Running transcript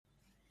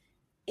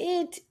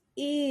It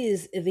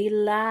is the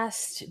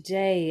last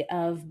day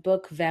of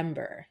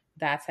Bookvember.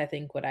 That's, I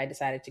think, what I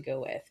decided to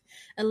go with.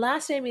 And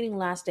last day meaning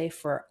last day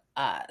for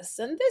us.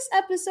 And this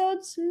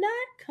episode's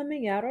not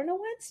coming out on a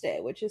Wednesday,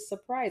 which is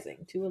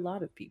surprising to a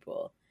lot of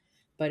people.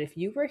 But if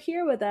you were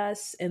here with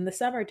us in the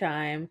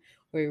summertime,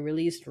 where we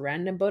released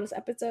random bonus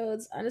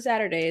episodes on the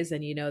Saturdays,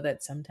 then you know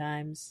that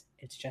sometimes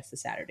it's just a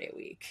Saturday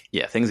week.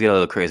 Yeah, things get a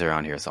little crazy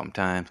around here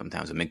sometimes.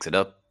 Sometimes we mix it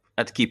up.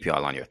 I have to keep you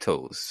all on your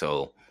toes.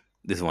 So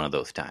this is one of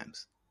those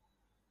times.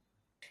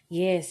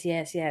 Yes,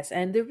 yes, yes.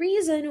 And the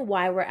reason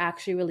why we're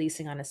actually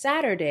releasing on a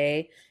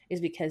Saturday is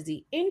because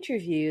the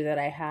interview that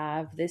I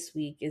have this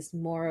week is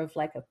more of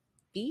like a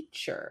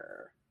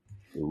feature.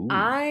 Ooh.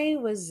 I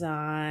was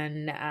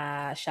on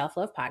Shelf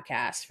Love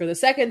Podcast for the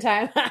second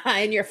time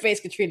in your face,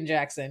 Katrina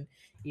Jackson,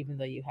 even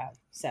though you have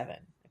 7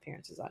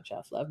 appearances on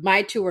Shelf Love.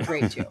 My 2 were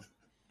great too.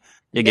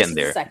 You're This getting is the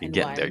there. You're second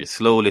getting there. one. You're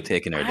slowly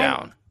taking her I'm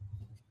down.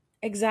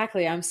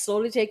 exactly. I'm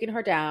slowly taking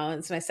her down.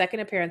 It's my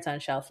second appearance on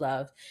Shelf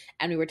Love,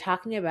 and we were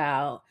talking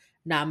about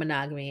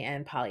non-monogamy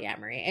and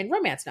polyamory and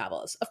romance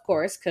novels, of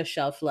course, because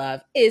Shelf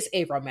Love is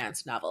a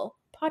romance novel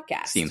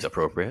Seems podcast.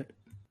 appropriate.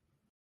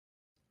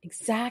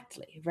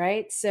 Exactly,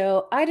 right?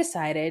 So I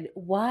decided,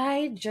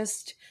 why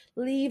just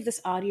leave this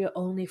audio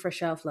only for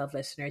Shelf Love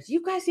listeners?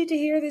 You guys need to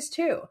hear this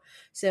too.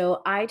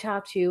 So I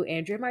talked to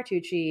Andrea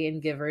Martucci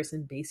and give her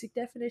some basic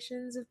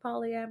definitions of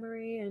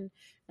polyamory and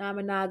non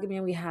monogamy,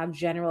 and we have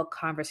general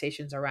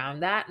conversations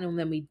around that. And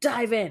then we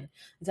dive in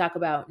and talk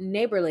about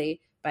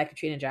Neighborly by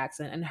Katrina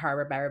Jackson and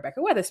Harbor by Rebecca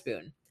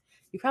Weatherspoon.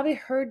 You probably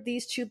heard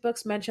these 2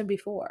 books mentioned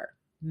before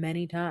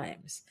many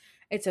times.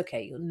 It's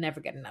okay, you'll never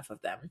get enough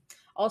of them.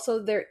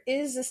 Also, there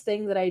is this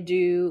thing that I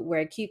do where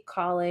I keep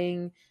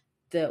calling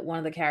the one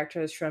of the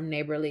characters from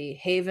Neighborly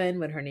Haven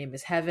when her name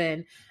is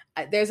Heaven.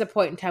 There's a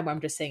point in time where I'm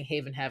just saying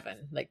Haven Heaven,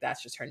 like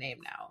that's just her name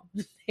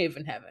now.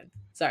 Haven Heaven.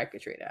 Sorry,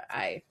 Katrina.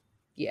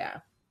 Yeah.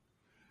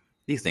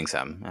 These things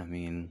happen. I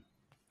mean,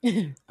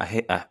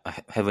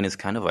 heaven is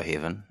kind of a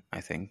haven,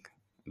 I think.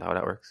 Is that how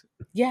that works?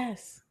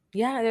 Yes.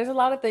 Yeah, there's a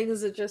lot of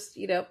things that just,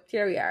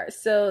 here we are.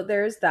 So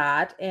there's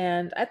that.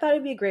 And I thought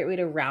it'd be a great way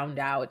to round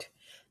out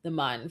the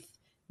month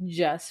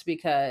just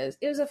because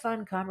it was a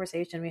fun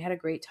conversation. We had a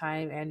great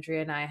time.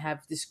 Andrea and I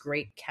have this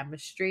great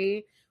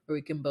chemistry where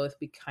we can both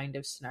be kind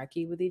of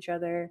snarky with each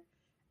other.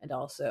 And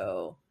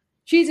also,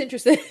 she's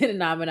interested in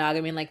non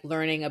monogamy and like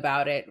learning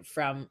about it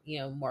from,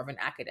 more of an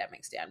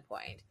academic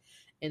standpoint.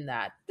 In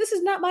that this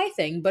is not my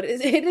thing, but it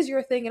is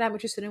your thing, and I'm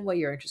interested in what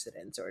you're interested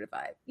in, sort of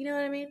vibe. You know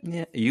what I mean?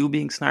 Yeah, you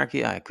being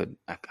snarky, I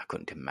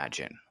couldn't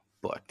imagine.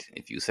 But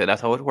if you say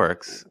that's how it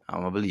works, I'm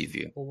gonna believe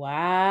you.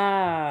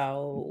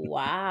 Wow.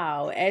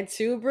 Wow. And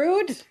too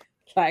brood?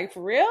 Like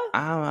for real?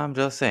 I'm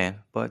just saying.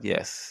 But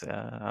yes,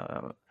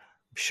 I'm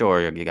sure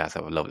you guys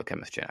have a lovely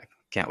chemistry. I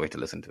can't wait to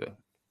listen to it.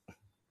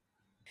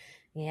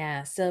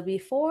 Yeah. So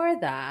before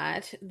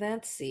that,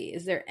 let's see.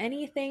 Is there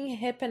anything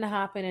hip and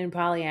hopping in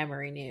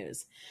polyamory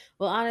news?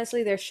 Well,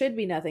 honestly, there should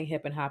be nothing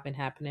hip and hopping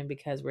happening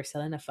because we're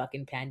still in a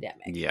fucking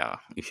pandemic. Yeah,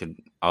 you should.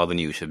 All the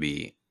news should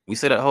be. We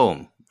sit at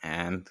home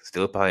and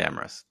still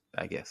polyamorous,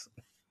 I guess.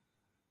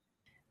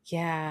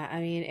 Yeah,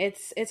 I mean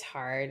it's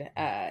hard.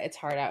 It's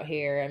hard out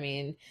here. I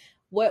mean,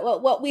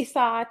 what we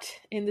thought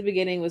in the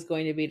beginning was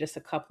going to be just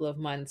a couple of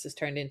months has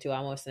turned into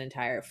almost an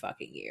entire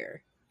fucking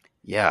year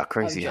Yeah, of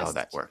crazy how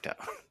that just worked out.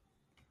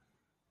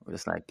 We're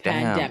just like,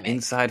 damn, pandemic.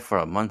 inside for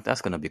a month,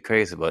 that's gonna be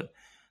crazy. But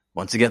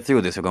once you get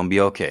through this, we're gonna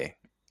be okay.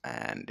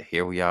 And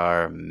here we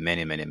are,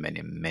 many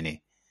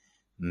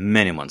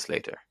months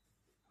later.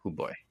 Oh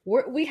boy.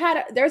 We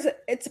had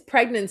it's a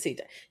pregnancy.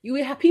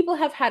 We have people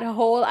have had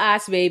whole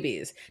ass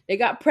babies. They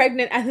got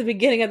pregnant at the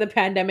beginning of the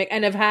pandemic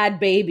and have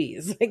had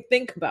babies. Like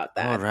think about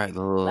All that. right,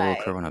 little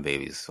Like Corona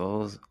babies.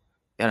 So,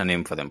 got a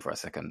name for them for a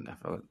second. I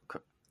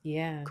forgot.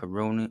 yeah.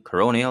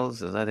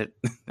 Coronials? Is that it?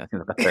 I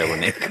think that's a terrible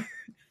name.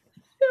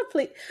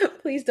 please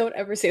please don't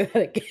ever say that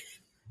again.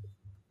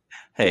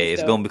 Hey, Please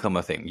it's don't. gonna become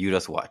a thing. You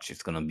just watch.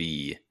 It's gonna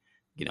be,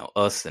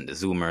 us and the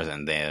Zoomers,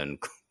 and then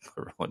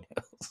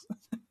Coronials.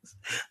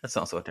 That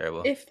sounds so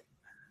terrible. If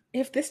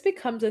if this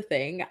becomes a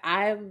thing,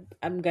 I'm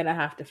gonna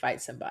have to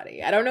fight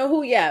somebody. I don't know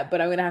who yet,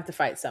 but I'm gonna have to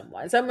fight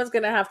someone. Someone's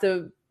gonna have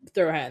to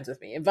throw hands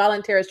with me and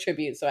volunteer as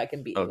tribute so I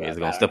can beat you Okay, it's up.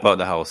 gonna I don't step know. out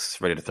the house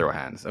ready to throw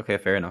hands. Okay,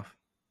 fair enough.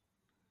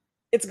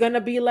 It's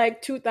gonna be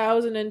like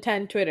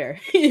 2010 Twitter.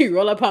 You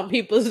roll up on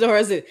people's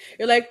doors.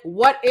 You're like,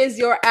 "What is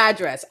your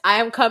address? I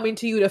am coming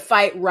to you to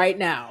fight right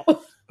now."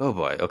 Oh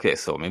boy. Okay,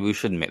 so maybe we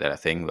shouldn't make that a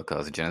thing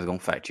because Jenna's gonna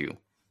fight you.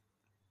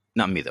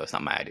 Not me though. It's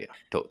not my idea.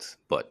 Totes.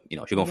 But she's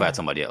gonna fight Yeah.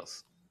 somebody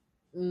else.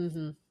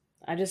 Hmm.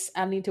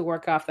 I need to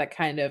work off that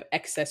kind of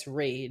excess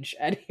rage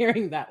at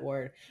hearing that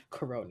word,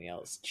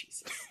 coronials.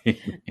 Jesus.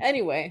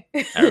 Anyway,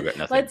 I regret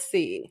nothing. let's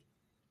see.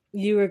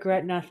 You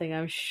regret nothing.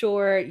 I'm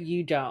sure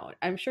you don't.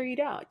 I'm sure you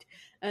don't.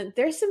 And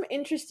there's some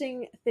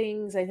interesting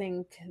things I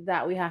think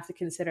that we have to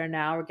consider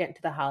now. We're getting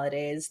to the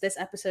holidays. This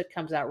episode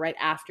comes out right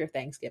after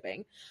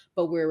Thanksgiving,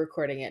 but we're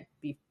recording it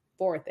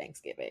before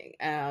Thanksgiving.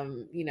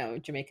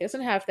 Jamaica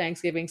doesn't have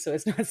Thanksgiving, so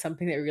it's not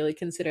something they really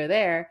consider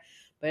there.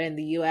 But in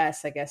the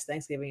US, I guess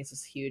Thanksgiving is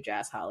this huge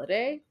ass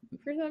holiday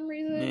for some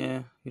reason.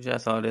 Yeah, you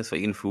just all this for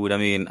eating food. I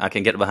mean, I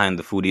can get behind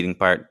the food eating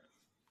part.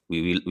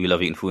 We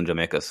love eating food in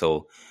Jamaica,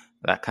 so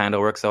that kind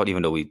of works out.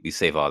 Even though we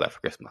save all that for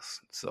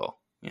Christmas, so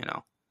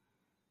I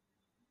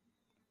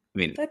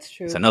mean, That's it's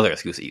true. another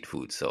excuse to eat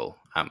food. So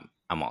I'm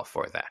all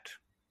for that.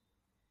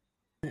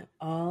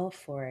 All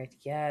for it.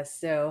 Yes.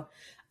 So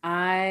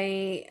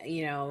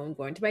I'm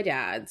going to my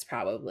dad's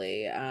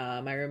probably.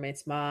 My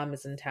roommate's mom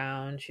is in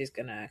town. She's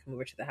gonna come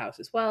over to the house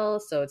as well.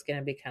 So it's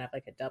gonna be kind of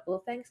like a double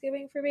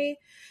Thanksgiving for me,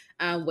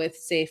 with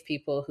safe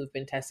people who've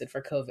been tested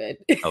for COVID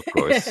Of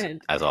course,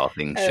 and as all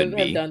things have, should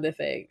have be. done the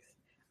things.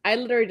 I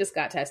literally just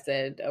got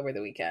tested over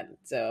the weekend.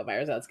 So my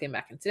results came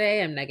back in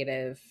today. I'm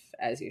negative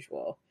as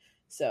usual.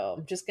 So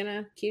I'm just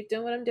gonna keep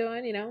doing what I'm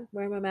doing,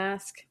 wearing my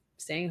mask,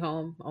 staying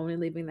home, only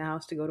leaving the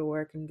house to go to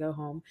work and go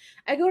home.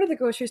 I go to the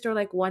grocery store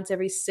like once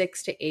every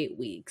 6 to 8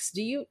 weeks.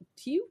 Do you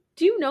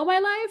know my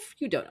life?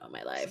 You don't know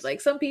my life.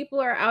 Like some people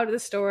are out of the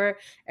store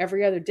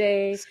every other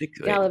day, 6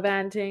 to 8. I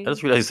gallivanting.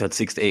 just realized you said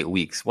 6 to 8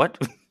 weeks. What?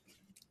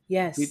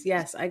 Yes,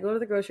 yes. I go to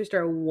the grocery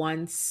store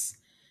once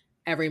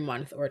every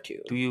month or two.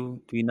 Do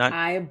you not?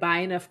 I buy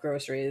enough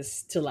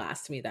groceries to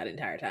last me that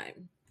entire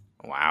time.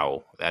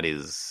 Wow, that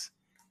is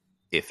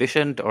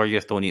efficient, or you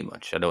just don't eat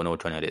much. I don't know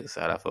which one it is.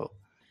 I'd have to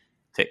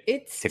take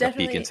It's take a peek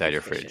definitely inside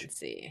your fridge.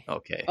 efficiency.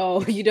 Okay.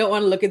 Oh, you don't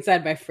want to look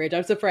inside my fridge.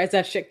 I'm surprised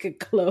that shit could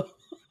close.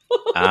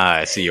 Ah,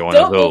 I see you're one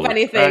of Don't move those. All right,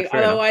 anything, fair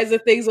enough. otherwise the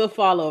things will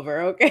fall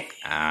over, okay?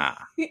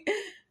 Ah,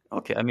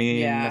 okay. I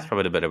mean, that's Yeah.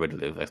 probably the better way to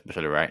live,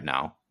 especially right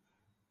now.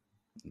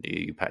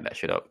 You pack that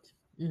shit up.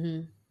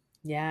 hmm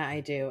Yeah, I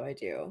do. I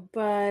do.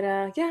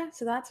 But yeah,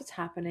 so that's what's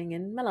happening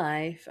in my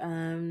life.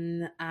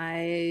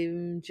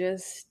 I'm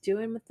just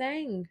doing my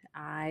thing.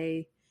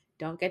 I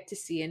don't get to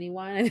see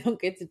anyone. I don't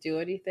get to do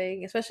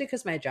anything, especially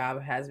because my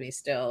job has me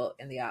still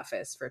in the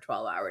office for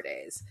 12-hour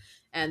days,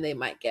 and they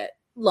might get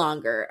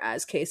longer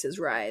as cases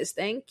rise.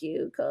 Thank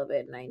you,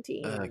 COVID Oh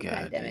 19 God,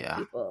 pandemic yeah.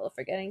 people,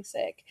 for getting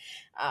sick.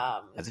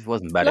 Um, As if it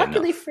wasn't bad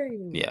luckily enough. for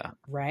you, Yeah.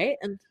 right?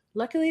 And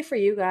luckily for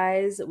you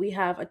guys, we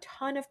have a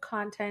ton of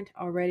content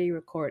already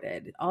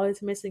recorded. All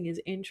it's missing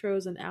is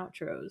intros and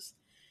outros,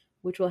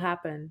 which will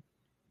happen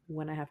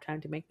when I have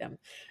time to make them.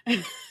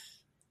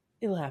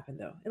 It'll happen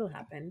though. It'll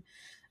happen.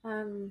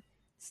 Um,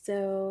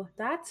 so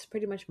that's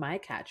pretty much my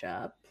catch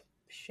up.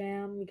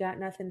 Sham, you got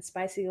nothing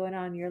spicy going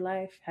on in your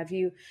life? Have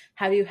you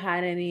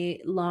had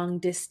any long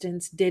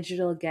distance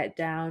digital get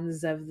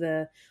downs of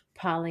the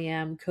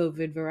polyam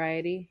COVID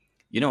variety?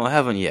 I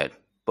haven't yet,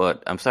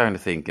 but I'm starting to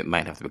think it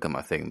might have to become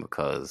a thing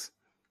because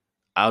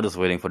I was just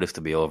waiting for this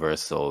to be over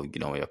so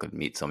I could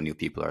meet some new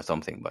people or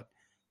something. But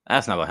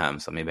that's not gonna happen.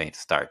 So maybe I need to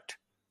start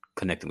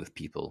connecting with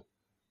people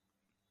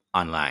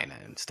online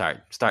and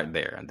start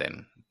there, and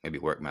then maybe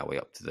work my way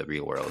up to the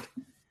real world.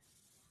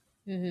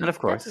 And of That's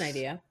an course,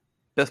 idea.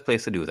 best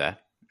place to do that,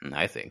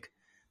 I think,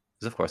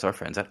 is of course our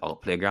friends at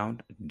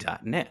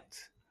altplayground.net.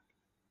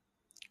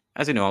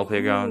 As you know, Ooh.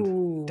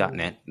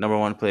 altplayground.net, number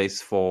one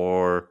place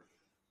for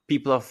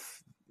people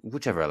of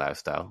whichever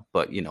lifestyle,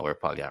 but we're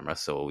polyamorous,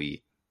 so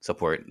we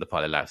support the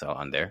poly lifestyle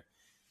on there.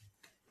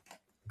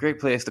 Great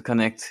place to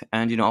connect,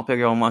 and All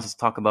Playground wants us to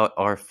talk about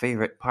our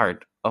favorite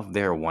part of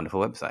their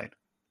wonderful website.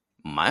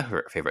 My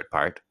favorite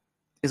part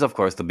is, of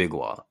course, the big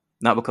wall.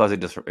 Not because it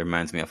just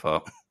reminds me of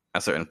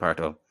a certain part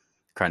of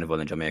Carnival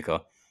in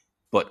Jamaica,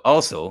 but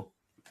also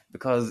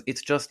because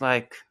it's just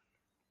like,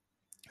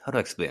 how do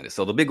I explain this?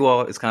 So the big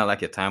wall is kind of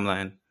like your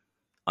timeline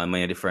on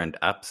many different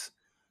apps,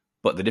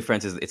 but the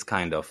difference is it's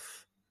kind of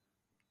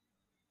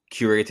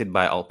curated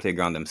by Alt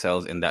Playground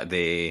themselves in that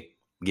they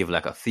give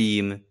like a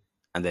theme,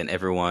 and then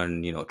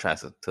everyone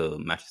tries to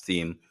match the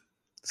theme.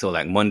 So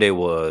like Monday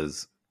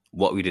was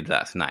what we did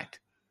last night.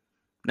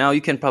 Now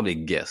you can probably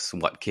guess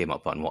what came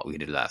up on what we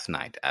did last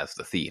night as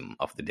the theme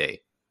of the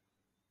day.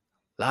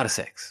 A lot of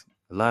sex.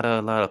 A lot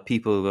of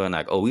people going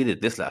like, "Oh, we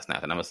did this last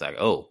night," and I was like,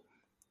 "Oh,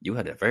 you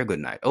had a very good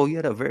night. Oh, you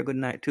had a very good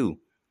night too."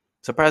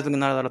 Surprisingly,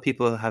 not a lot of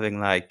people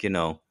having like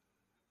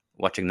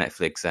watching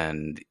Netflix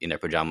and in their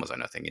pajamas or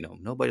nothing.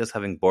 Nobody just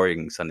having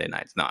boring Sunday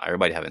nights. No,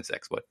 everybody having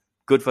sex, but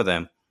good for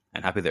them,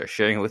 and happy they're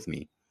sharing it with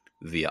me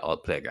via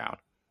Alt Playground.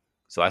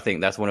 So I think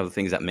that's one of the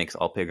things that makes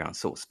Alt Playground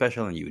so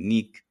special and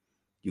unique.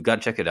 You got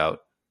to check it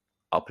out.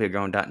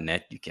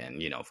 Altplayground.net. You can,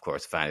 of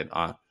course, find it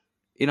on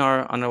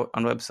our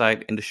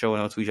website in the show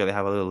notes. We usually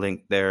have a little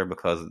link there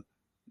because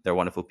they're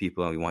wonderful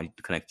people and we want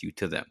to connect you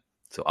to them.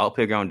 So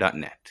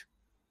altplayground.net.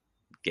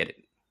 Get it.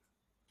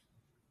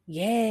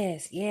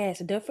 Yes, yes.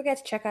 And don't forget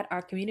to check out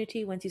our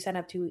community once you sign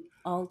up to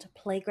Alt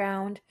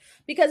Playground.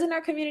 Because in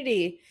our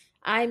community,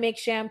 I make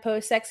Sham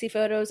post sexy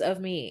photos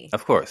of me.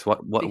 Of course.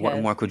 What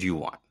Because more could you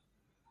want?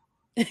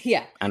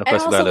 yeah. And of And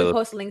course we got also a we little,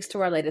 post links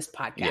to our latest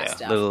podcast yeah,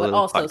 stuff, but little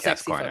also podcast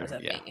sexy photos corner.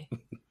 of Yeah. me. I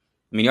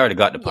mean, you already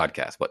got the Yeah.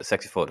 podcast, but the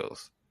sexy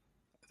photos,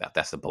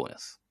 that's the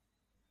bonus.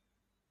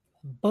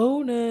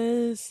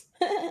 Bonus.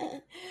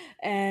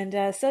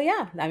 And so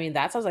yeah, I mean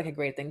that sounds like a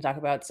great thing to talk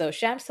about. So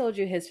Shams told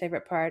you his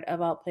favorite part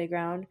of Alt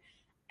Playground.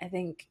 I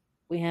think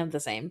we have the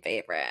same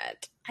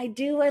favorite. I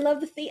do. I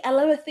love the theme. I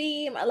love a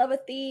theme. I love a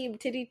theme.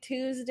 Titty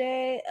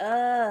Tuesday.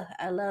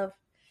 I love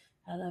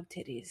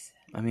titties.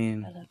 I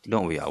mean, I love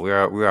don't we titties. all? We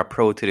are a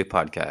pro titty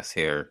podcast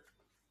here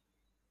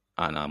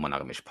on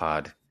Monogamish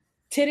Pod.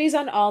 Titties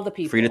on all the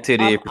people. Free the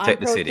titty,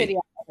 protect I'm the city. Titty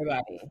on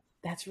everybody.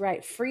 That's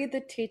right. Free the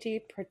titty,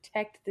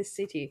 protect the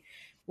city.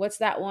 What's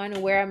that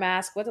one? Wear a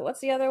mask. What's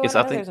the other one? Yes,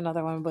 I know there's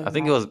another one. I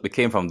think it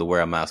came from the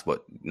wear a mask,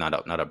 but not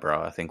a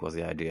bra. I think was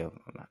the idea.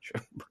 I'm not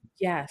sure.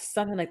 Yeah,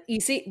 something like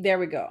you see. There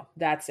we go.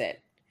 That's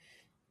it.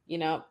 You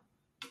know,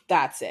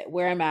 that's it.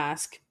 Wear a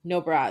mask. No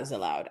bras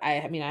allowed.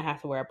 I mean, I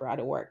have to wear a bra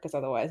to work because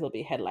otherwise it'll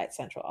be Headlight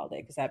Central all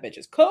day because that bitch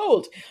is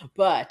cold.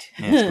 But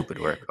yeah, stupid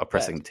work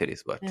oppressing the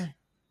titties, but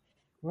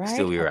right,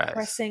 still we rise.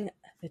 Oppressing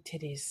the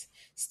titties.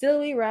 Still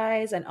we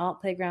rise, and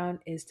Alt Playground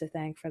is to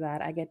thank for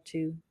that. I get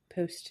to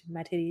post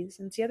my titties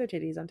and see other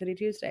titties on Titty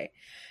Tuesday.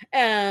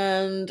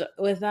 And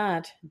with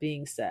that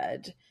being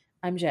said,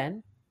 I'm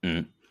Jen.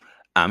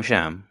 I'm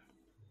Sham.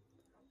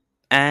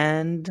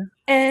 And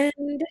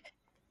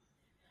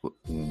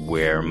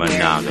we're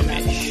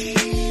monogamish.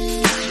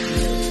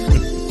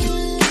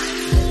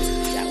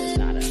 That was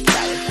not a thing.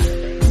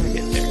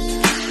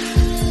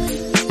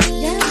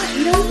 Yeah,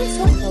 you know, we were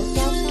so close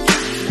last time.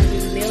 And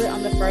we nailed it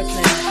on the first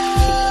minute.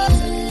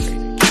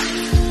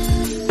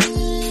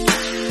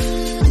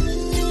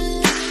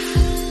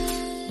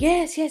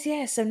 Yes.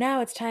 So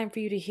now it's time for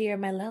you to hear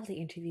my lovely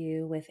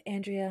interview with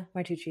Andrea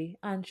Martucci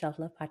on Shelf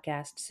Love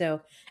Podcast.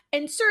 So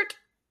insert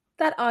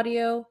that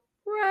audio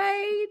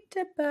right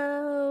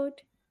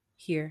about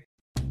here.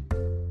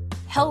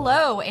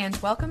 Hello, and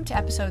welcome to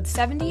episode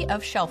 70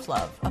 of Shelf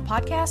Love, a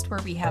podcast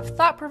where we have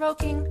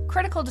thought-provoking,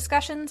 critical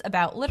discussions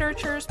about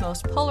literature's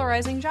most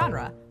polarizing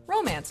genre,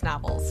 romance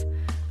novels.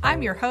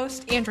 I'm your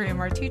host, Andrea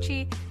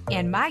Martucci,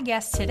 and my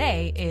guest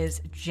today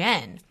is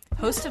Jen,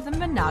 host of the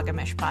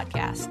Monogamish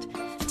podcast.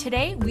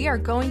 Today, we are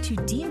going to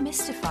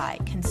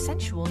demystify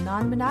consensual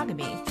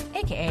non-monogamy,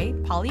 aka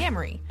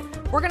polyamory.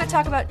 We're going to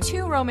talk about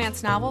two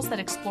romance novels that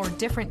explore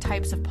different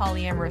types of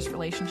polyamorous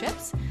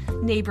relationships,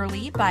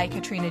 Neighborly by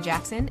Katrina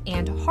Jackson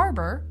and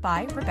Harbor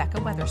by Rebecca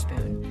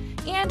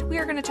Weatherspoon. And we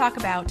are going to talk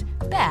about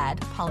bad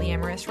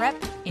polyamorous rep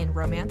in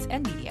romance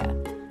and media.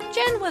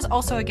 Jen was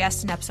also a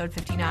guest in episode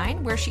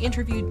 59, where she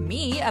interviewed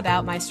me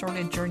about my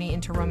sordid journey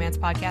into romance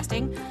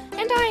podcasting,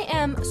 and I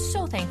am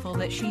so thankful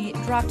that she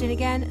dropped in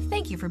again.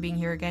 Thank you for being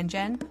here again,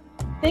 Jen.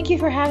 Thank you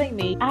for having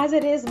me. As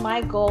it is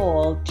my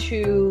goal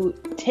to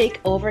take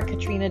over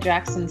Katrina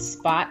Jackson's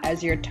spot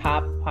as your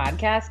top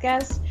podcast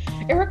guest,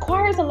 it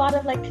requires a lot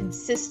of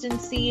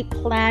consistency,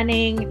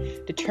 planning,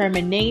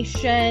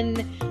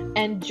 determination,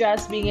 and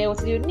just being able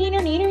to do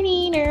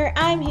neener,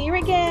 I'm here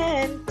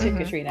again to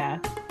Katrina.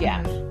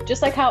 Yeah.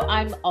 Just like how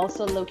I'm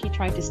also low-key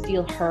trying to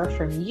steal her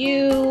from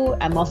you.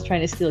 I'm also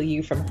trying to steal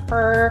you from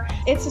her.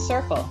 It's a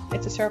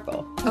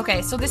circle.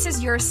 Okay, so this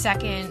is your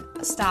second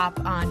stop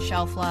on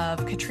Shelf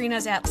Love.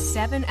 Katrina's at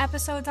 7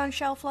 episodes on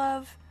Shelf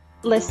Love.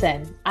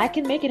 Listen, I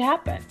can make it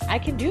happen. I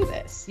can do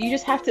this. You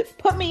just have to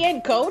put me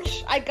in,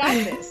 coach. I got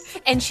this.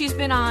 And she's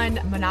been on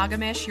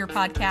Monogamish, your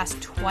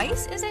podcast,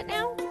 twice, is it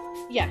now?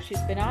 Yeah,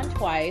 she's been on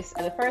twice.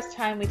 The first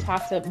time we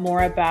talked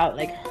more about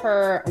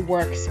her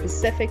work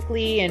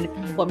specifically and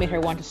what made her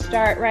want to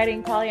start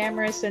writing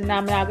polyamorous and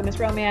non-monogamous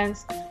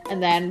romance.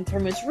 And then her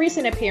most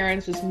recent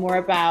appearance was more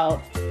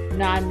about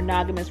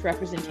non-monogamous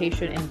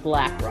representation in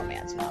Black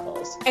romance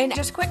novels. And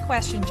just a quick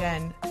question,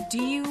 Jen.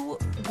 Do you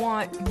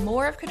want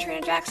more of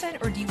Katrina Jackson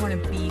or do you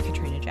want to be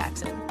Katrina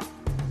Jackson?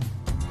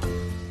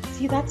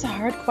 See, that's a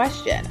hard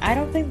question. I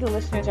don't think the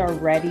listeners are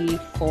ready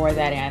for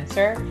that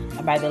answer.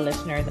 And by the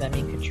listeners, I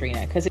mean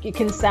Katrina, because it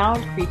can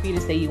sound creepy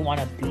to say you want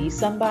to be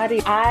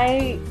somebody.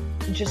 I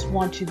just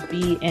want to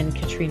be in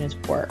Katrina's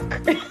work.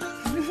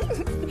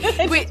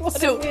 Wait,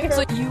 so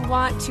you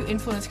want to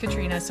influence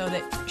Katrina so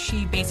that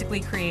she basically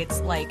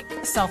creates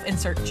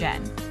self-insert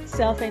Jen?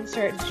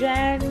 Self-insert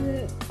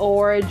Jen,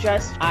 or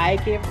just I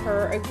give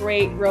her a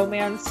great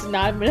romance,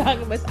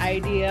 non-monogamous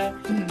idea,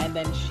 and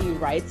then she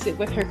writes it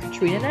with her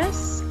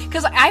Katrina-ness.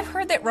 Because I've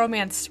heard that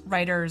romance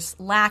writers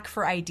lack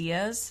for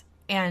ideas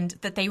and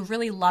that they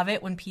really love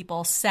it when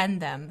people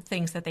send them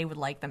things that they would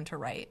like them to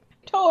write.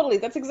 Totally.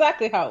 That's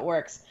exactly how it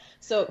works.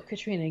 So,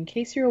 Katrina, in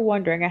case you're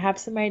wondering, I have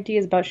some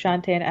ideas about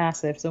Shantae and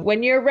Asif. So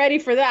when you're ready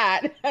for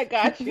that, I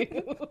got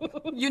you.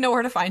 You know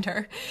where to find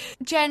her.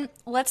 Jen,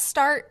 let's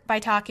start by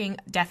talking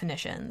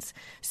definitions.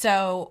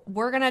 So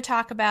we're going to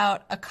talk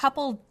about a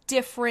couple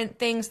different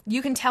things.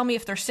 You can tell me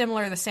if they're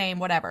similar, the same,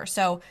 whatever.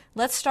 So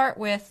let's start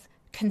with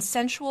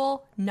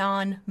consensual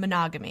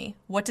non-monogamy.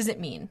 What does it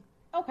mean?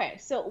 Okay,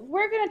 so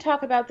we're going to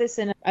talk about this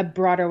in a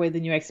broader way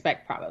than you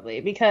expect, probably,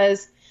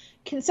 because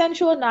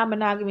consensual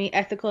non-monogamy,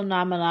 ethical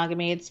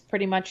non-monogamy, it's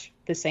pretty much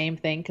the same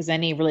thing because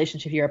any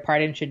relationship you're a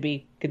part in should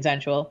be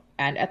consensual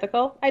and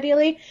ethical,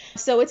 ideally.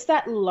 So it's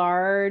that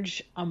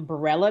large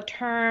umbrella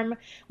term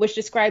which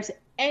describes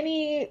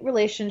any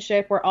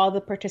relationship where all the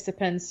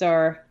participants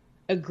are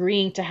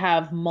agreeing to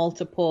have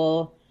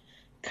multiple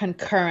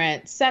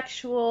concurrent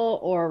sexual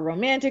or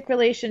romantic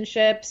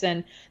relationships.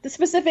 And the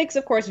specifics,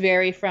 of course,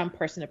 vary from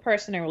person to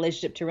person and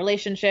relationship to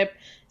relationship.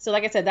 So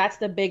like I said, that's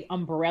the big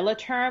umbrella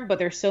term, but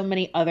there's so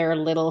many other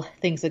little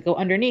things that go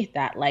underneath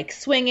that, like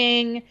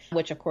swinging,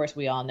 which of course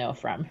we all know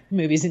from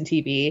movies and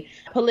TV,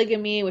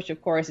 polygamy, which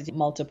of course is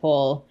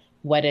multiple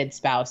wedded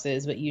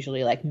spouses, but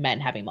usually like men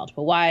having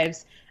multiple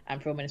wives.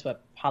 For women, it's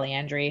what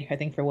polyandry, I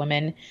think, for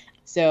women.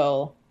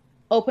 So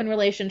open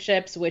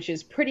relationships, which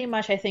is pretty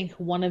much, I think,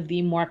 one of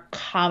the more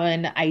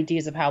common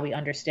ideas of how we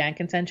understand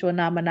consensual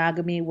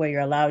non-monogamy, where you're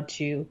allowed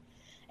to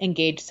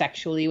engage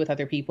sexually with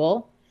other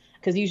people.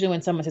 Because usually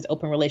when someone says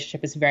open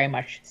relationship, it's very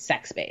much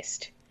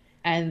sex-based.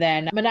 And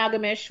then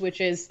monogamish,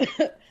 which is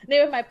the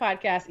name of my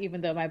podcast,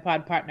 even though my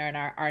pod partner and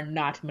I are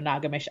not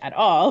monogamish at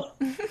all.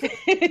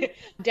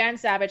 Dan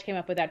Savage came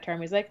up with that term.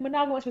 He's like,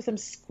 monogamous with some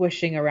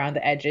squishing around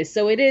the edges.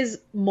 So it is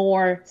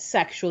more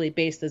sexually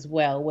based as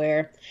well,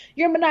 where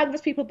you're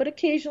monogamous people, but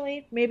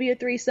occasionally maybe a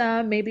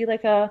threesome, maybe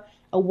like a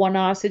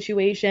one-off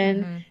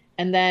situation. Mm-hmm.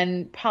 And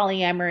then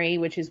polyamory,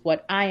 which is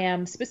what I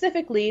am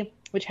specifically,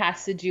 which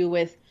has to do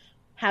with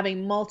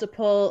having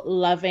multiple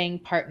loving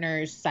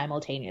partners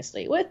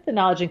simultaneously with the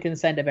knowledge and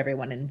consent of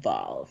everyone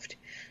involved.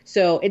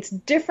 So it's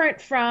different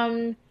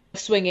from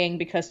swinging,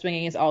 because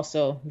swinging is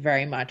also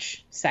very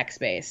much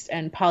sex-based,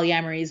 and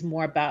polyamory is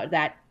more about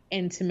that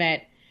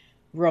intimate,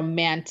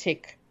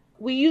 romantic.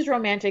 We use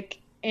romantic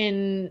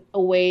in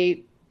a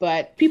way,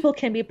 but people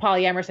can be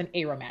polyamorous and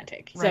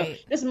aromantic. Right.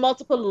 So there's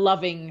multiple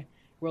loving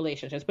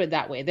relationships, put it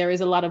that way. There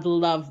is a lot of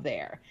love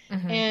there.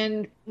 Mm-hmm.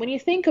 And when you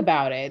think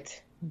about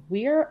it,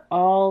 we're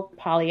all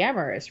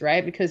polyamorous,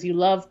 right? Because you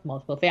love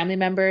multiple family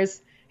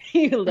members,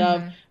 you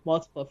love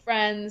multiple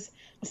friends.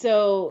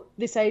 So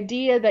this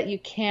idea that you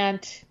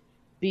can't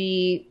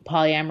be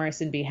polyamorous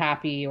and be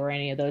happy or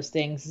any of those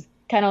things,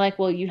 kind of like,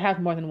 well, you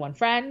have more than one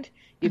friend,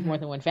 you have more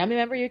than one family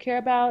member you care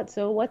about.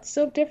 So what's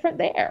so different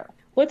there?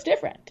 What's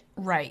different?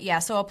 Right. Yeah.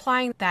 So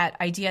applying that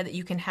idea that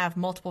you can have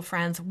multiple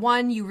friends,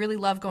 one you really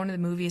love going to the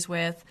movies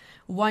with,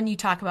 one you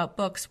talk about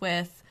books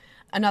with,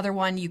 another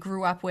one you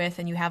grew up with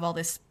and you have all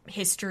this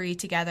history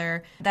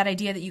together. That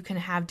idea that you can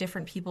have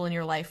different people in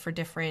your life for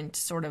different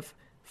sort of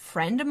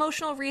friend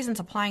emotional reasons,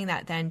 applying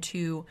that then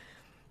to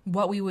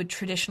what we would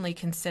traditionally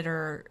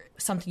consider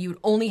something you would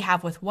only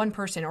have with one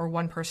person or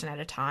one person at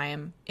a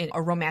time in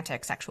a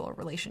romantic sexual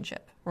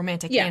relationship,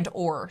 romantic and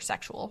or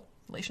sexual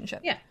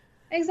relationship. Yeah,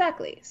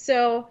 exactly.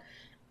 So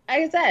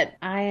like I said,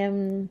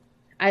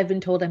 I've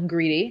been told I'm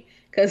greedy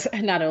because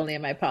not only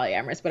am I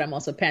polyamorous, but I'm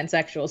also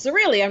pansexual. So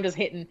really, I'm just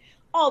hitting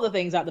all the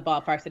things out the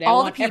ballpark today.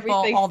 All the people,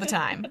 everything. All the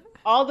time.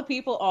 All the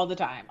people, all the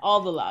time.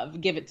 All the love.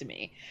 Give it to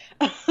me.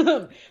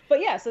 But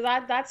yeah, so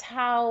that's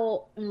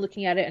how I'm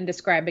looking at it and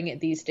describing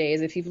it these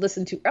days. If you've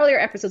listened to earlier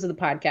episodes of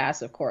the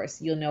podcast, of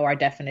course, you'll know our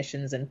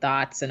definitions and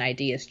thoughts and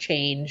ideas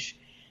change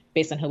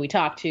based on who we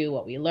talk to,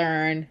 what we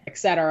learn,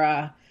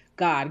 etc.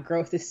 God,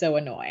 growth is so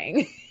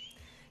annoying.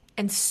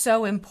 And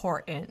so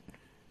important.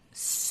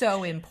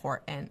 So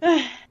important.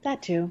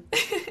 That too.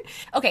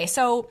 Okay,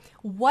 so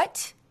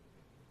what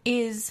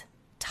is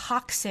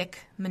toxic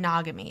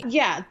monogamy?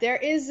 Yeah, there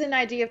is an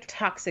idea of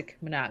toxic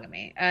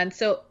monogamy. And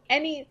so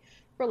any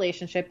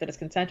relationship that is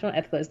consensual and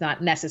ethical is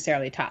not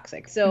necessarily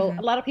toxic. So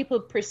a lot of people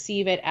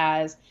perceive it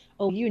as,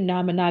 oh, you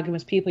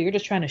non-monogamous people, you're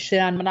just trying to shit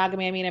on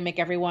monogamy, and make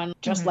everyone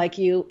just like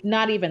you.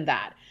 Not even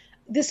that.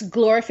 This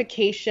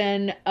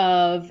glorification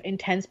of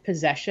intense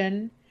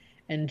possession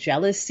and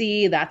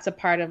jealousy, that's a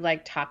part of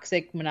like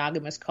toxic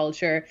monogamous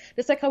culture.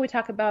 Just like how we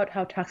talk about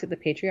how toxic the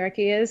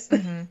patriarchy is.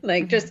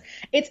 Just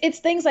it's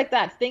things like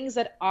that, things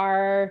that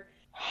are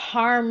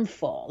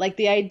harmful. Like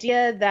the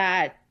idea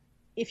that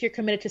if you're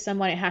committed to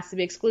someone, it has to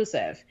be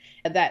exclusive,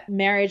 that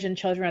marriage and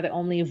children are the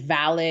only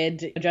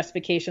valid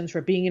justifications for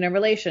being in a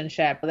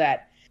relationship,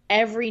 that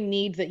every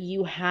need that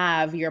you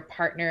have, your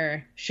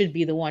partner should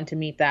be the one to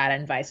meet that,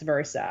 and vice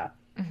versa.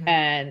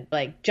 And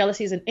like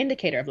jealousy is an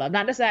indicator of love.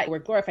 Not just that we're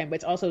glorifying, but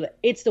it's also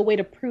it's the way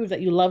to prove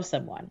that you love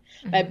someone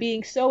by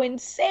being so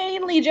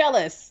insanely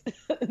jealous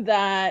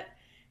that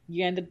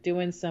you end up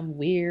doing some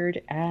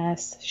weird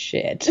ass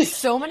shit.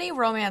 So many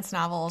romance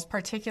novels,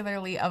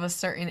 particularly of a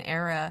certain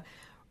era,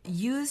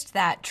 used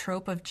that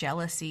trope of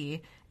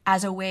jealousy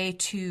as a way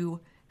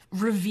to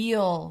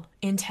reveal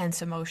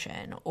intense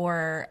emotion,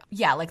 or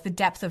like the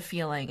depth of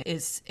feeling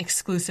is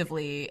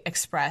exclusively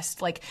expressed.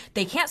 Like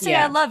they can't say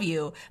I love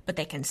you, but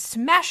they can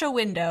smash a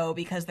window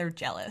because they're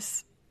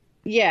jealous.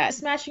 Yeah,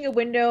 smashing a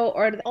window,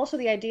 or also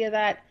the idea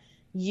that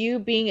you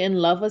being in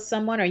love with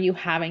someone, or you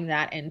having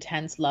that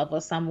intense love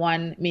with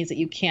someone, means that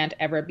you can't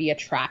ever be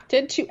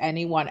attracted to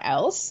anyone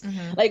else.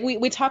 Like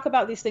we talk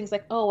about these things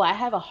like, oh, I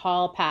have a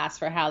hall pass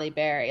for Halle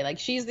Berry. Like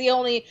she's the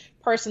only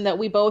person that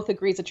we both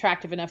agree is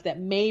attractive enough that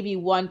maybe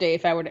one day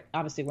if I were to,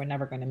 obviously we're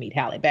never going to meet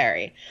Halle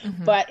Berry,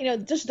 but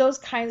just those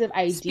kinds of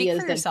ideas.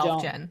 Speak for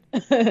yourself, Jen.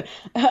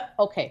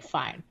 Okay,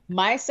 fine.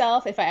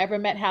 Myself, if I ever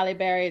met Halle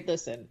Berry,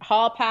 listen,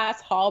 hall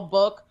pass, hall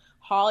book,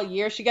 hall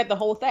year, she got the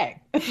whole thing.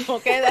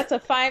 Okay, that's a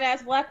fine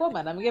ass black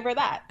woman. I'm gonna give her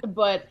that.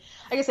 But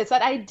like I said, it's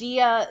that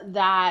idea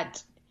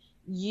that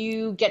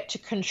you get to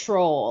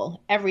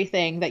control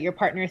everything that your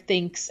partner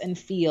thinks and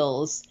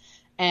feels,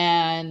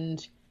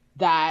 and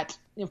that,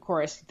 of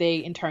course, they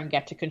in turn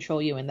get to control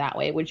you in that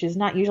way, which is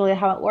not usually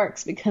how it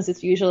works, because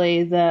it's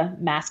usually the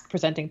mask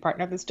presenting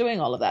partner that's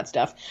doing all of that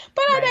stuff.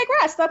 But I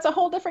digress. That's a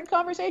whole different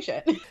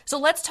conversation. So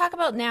let's talk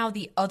about now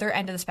the other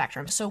end of the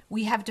spectrum. So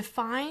we have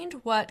defined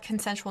what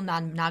consensual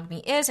non-monogamy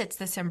is. It's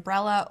this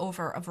umbrella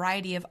over a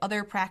variety of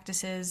other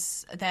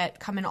practices that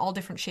come in all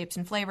different shapes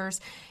and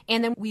flavors.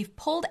 And then we've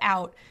pulled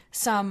out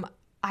some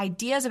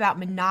ideas about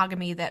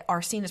monogamy that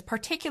are seen as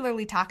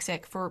particularly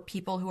toxic for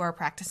people who are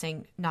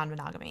practicing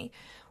non-monogamy.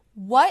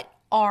 What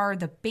are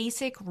the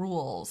basic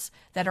rules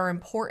that are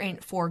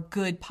important for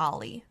good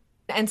poly?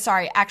 And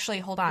sorry, actually,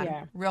 hold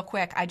on real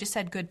quick. I just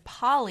said good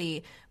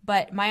poly,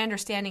 but my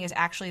understanding is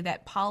actually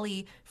that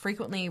poly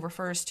frequently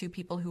refers to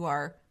people who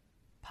are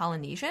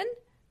Polynesian.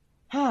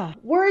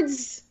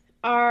 Words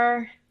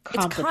are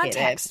complicated. It's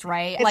context,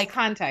 right? It's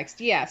context,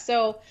 yeah.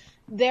 So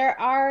there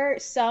are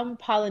some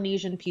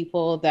Polynesian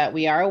people that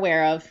we are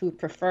aware of who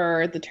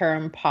prefer the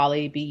term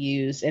poly be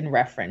used in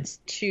reference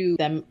to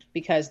them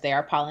because they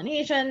are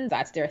Polynesian,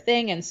 that's their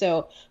thing. And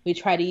so we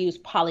try to use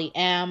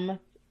polyam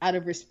out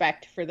of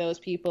respect for those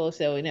people.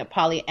 So,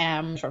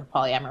 polyam, short for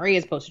polyamory,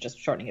 as opposed to just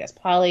shortening it as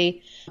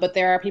poly. But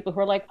there are people who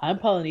are like, I'm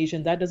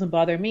Polynesian, that doesn't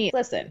bother me.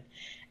 Listen,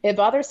 it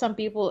bothers some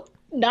people.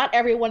 Not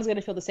everyone's going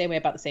to feel the same way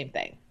about the same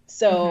thing.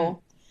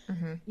 So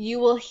you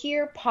will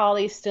hear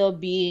poly still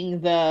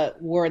being the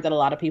word that a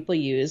lot of people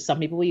use. Some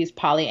people will use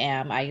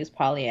polyam. I use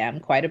polyam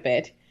quite a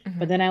bit.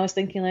 But then I was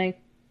thinking, like,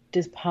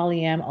 does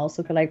polyam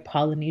also feel like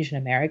Polynesian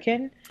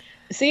American?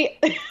 See?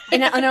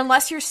 and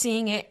unless you're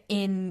seeing it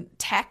in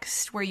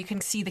text where you can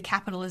see the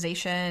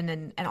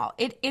capitalization and all,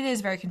 it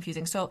is very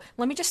confusing. So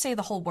let me just say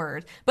the whole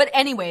word. But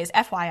anyways,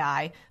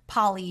 FYI,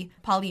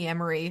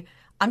 polyamory,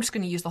 I'm just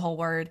going to use the whole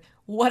word.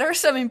 What are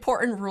some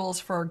important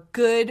rules for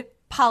good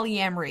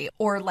polyamory,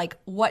 or like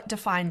what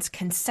defines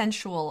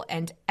consensual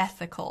and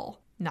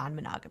ethical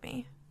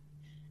non-monogamy?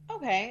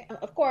 Okay.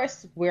 Of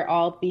course, we're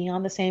all being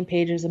on the same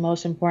page is the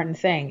most important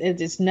thing.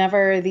 It's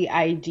never the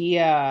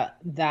idea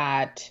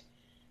that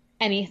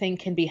anything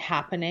can be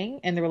happening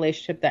in the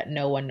relationship that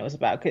no one knows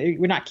about.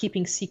 We're not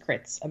keeping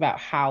secrets about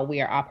how we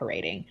are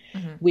operating.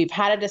 We've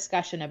had a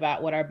discussion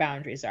about what our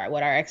boundaries are,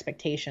 what our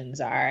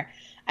expectations are,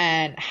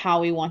 and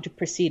how we want to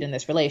proceed in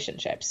this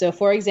relationship. So,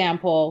 for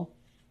example,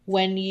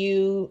 when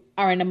you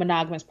are in a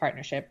monogamous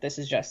partnership, this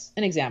is just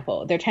an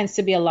example, there tends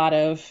to be a lot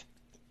of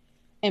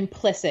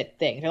implicit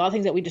things. There are a lot of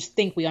things that we just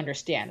think we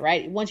understand,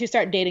 right? Once you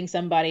start dating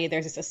somebody,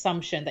 there's this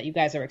assumption that you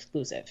guys are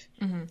exclusive,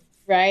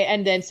 right?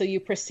 And then so you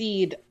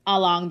proceed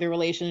along the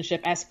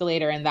relationship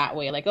escalator in that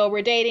way. Like, oh,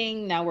 we're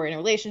dating, now we're in a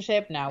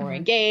relationship, now we're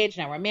engaged,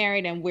 now we're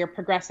married, and we're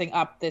progressing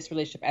up this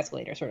relationship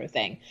escalator sort of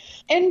thing.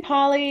 In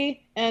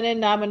poly and in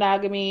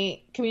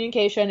non-monogamy,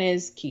 communication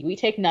is key. We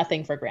take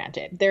nothing for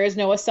granted. There is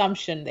no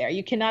assumption there.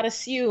 You cannot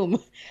assume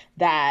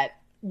that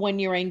when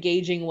you're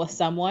engaging with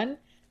someone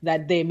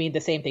that they mean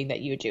the same thing that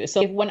you do.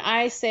 So when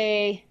I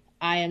say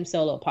I am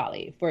solo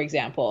poly, for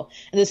example,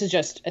 and this is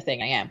just a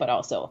thing I am, but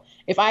also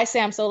if I say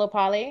I'm solo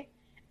poly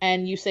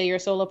and you say you're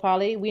solo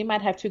poly, we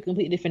might have two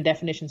completely different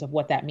definitions of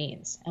what that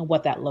means and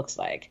what that looks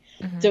like.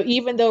 So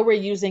even though we're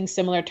using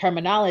similar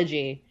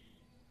terminology,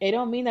 it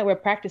don't mean that we're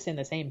practicing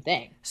the same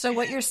thing. So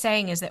what you're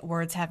saying is that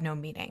words have no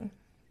meaning.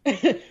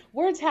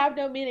 Words have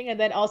no meaning and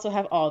then also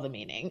have all the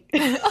meaning.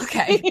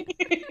 Okay.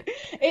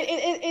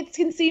 It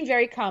can seem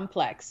very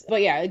complex.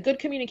 But yeah, good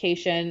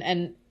communication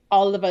and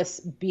all of us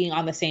being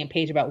on the same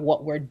page about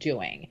what we're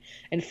doing.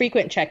 And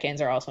frequent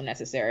check-ins are also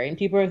necessary. And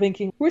people are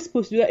thinking, we're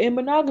supposed to do that in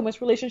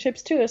monogamous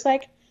relationships too. It's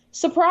like,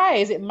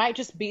 surprise. It might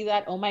just be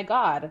that, oh my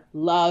God,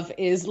 love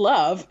is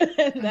love.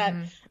 And that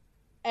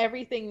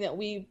everything that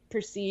we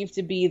perceive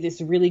to be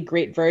this really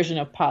great version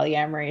of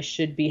polyamory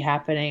should be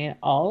happening in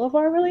all of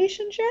our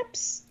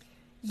relationships.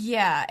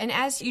 Yeah. And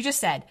as you just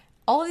said,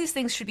 all of these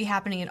things should be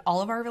happening in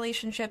all of our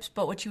relationships,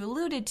 but what you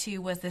alluded to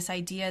was this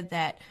idea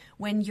that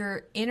when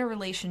you're in a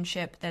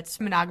relationship that's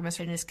monogamous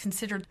and is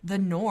considered the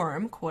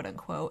norm, quote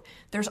unquote,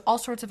 there's all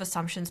sorts of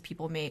assumptions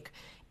people make.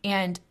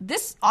 And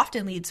this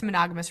often leads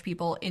monogamous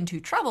people into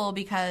trouble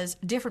because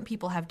different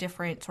people have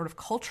different sort of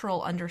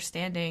cultural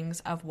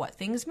understandings of what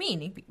things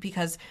mean,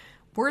 because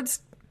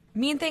words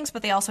mean things,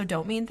 but they also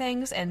don't mean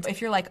things. And if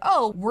you're like,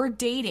 oh, we're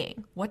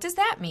dating, what does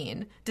that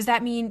mean? Does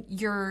that mean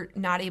you're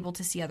not able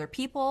to see other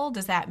people?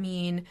 Does that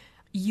mean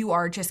you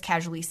are just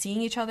casually seeing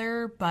each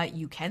other, but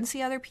you can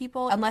see other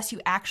people? Unless you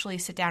actually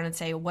sit down and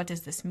say, what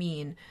does this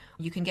mean?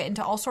 You can get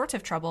into all sorts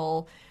of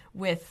trouble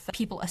with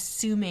people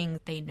assuming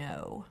they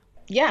know.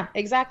 Yeah,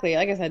 exactly.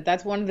 Like I said,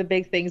 that's one of the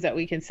big things that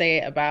we can say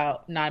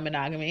about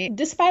non-monogamy.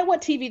 Despite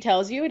what TV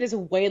tells you, it is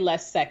way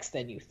less sex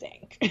than you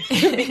think.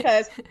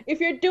 Because if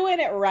you're doing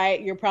it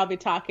right, you're probably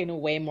talking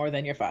way more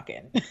than you're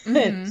fucking.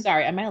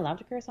 Sorry, am I allowed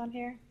to curse on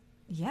here?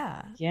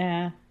 Yeah.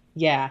 Yeah.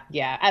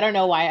 I don't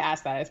know why I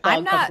asked that.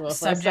 I'm not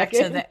subject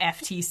to the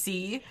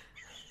FTC.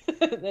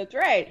 That's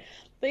right.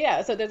 But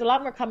yeah, so there's a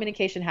lot more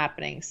communication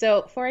happening.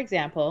 So, for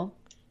example,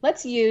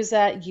 let's use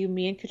you,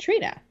 me, and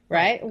Katrina,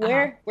 right?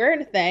 We're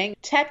in a thing.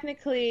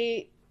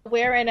 Technically,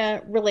 we're in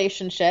a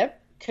relationship.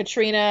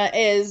 Katrina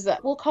is,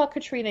 we'll call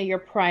Katrina your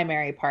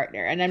primary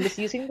partner. And I'm just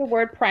using the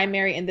word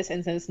primary in this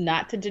instance,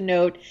 not to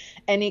denote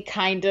any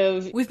kind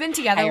of. We've been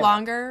together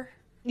longer.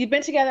 You've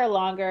been together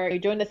longer. You're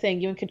doing the thing.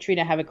 You and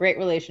Katrina have a great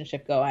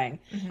relationship going.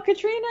 Mm-hmm.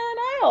 Katrina and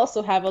I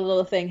also have a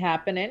little thing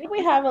happening.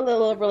 We have a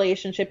little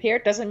relationship here.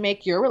 It doesn't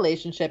make your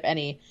relationship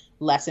any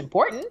less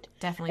important.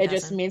 Definitely doesn't. It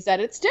just means that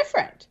it's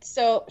different.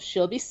 So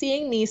she'll be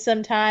seeing me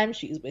sometimes.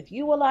 She's with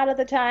you a lot of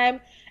the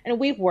time. And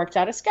we've worked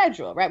out a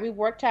schedule, right? We've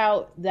worked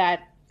out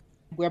that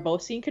we're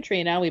both seeing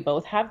Katrina. We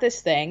both have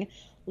this thing.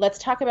 Let's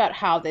talk about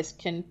how this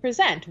can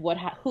present.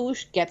 Who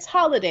gets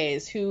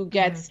holidays? Who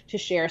gets to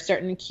share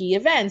certain key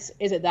events?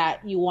 Is it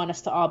that you want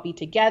us to all be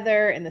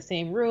together in the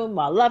same room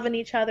while loving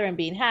each other and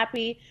being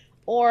happy?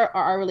 Or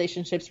are our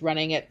relationships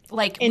running it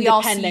like we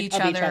all see each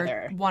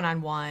other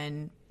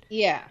one-on-one?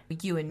 Yeah.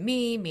 You and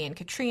me and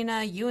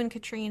Katrina, you and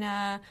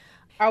Katrina.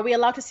 Are we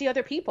allowed to see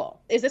other people?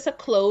 Is this a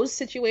closed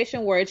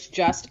situation where it's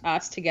just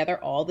us together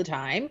all the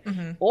time?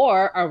 Mm-hmm.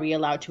 Or are we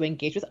allowed to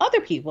engage with other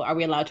people? Are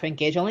we allowed to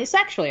engage only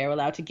sexually? Are we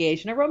allowed to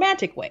engage in a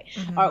romantic way?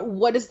 Mm-hmm.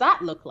 What does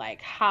that look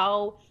like?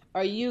 How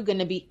are you going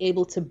to be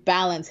able to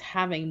balance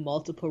having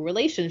multiple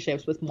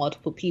relationships with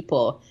multiple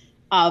people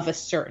of a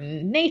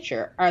certain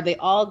nature? Are they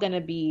all going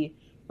to be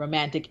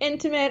romantic,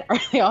 intimate? Are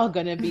they all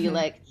going to be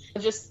like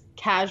just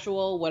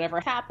casual, whatever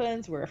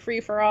happens, we're a free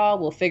for all,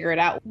 we'll figure it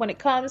out when it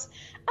comes?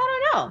 I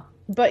don't know.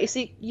 But you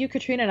see, you,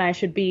 Katrina, and I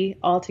should be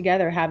all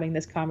together having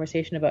this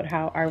conversation about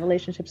how our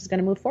relationships is going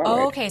to move forward.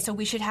 Oh, okay. So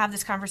we should have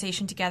this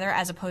conversation together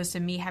as opposed to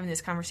me having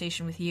this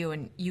conversation with you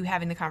and you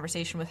having the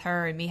conversation with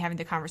her and me having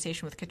the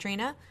conversation with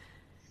Katrina?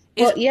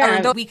 Well,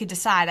 yeah. Or we could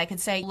decide. I could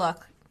say,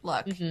 look,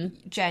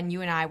 Jen,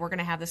 you and I, we're going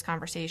to have this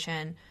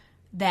conversation.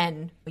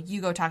 Then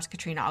you go talk to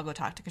Katrina. I'll go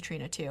talk to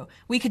Katrina too.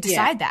 We could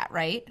decide that,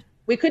 right?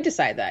 We could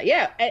decide that,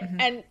 yeah.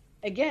 And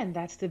again,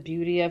 that's the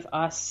beauty of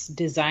us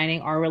designing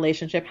our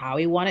relationship, how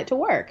we want it to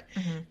work.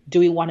 Mm-hmm. Do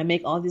we want to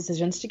make all these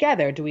decisions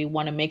together? Do we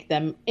want to make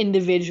them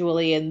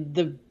individually and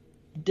the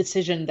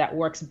decision that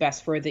works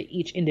best for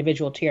each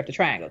individual tier of the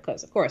triangle?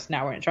 Because, of course,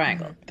 now we're in a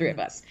triangle, three of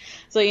us.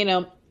 So,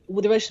 the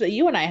relationship that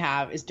you and I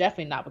have is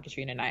definitely not what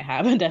Katrina and I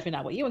have, and definitely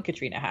not what you and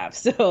Katrina have.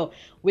 So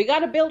we got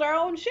to build our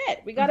own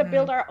shit. We got to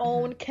build our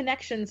own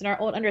connections and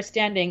our own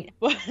understanding.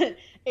 But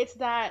it's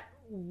that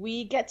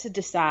we get to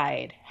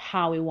decide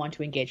how we want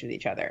to engage with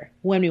each other,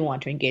 when we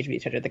want to engage with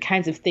each other, the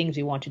kinds of things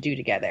we want to do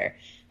together,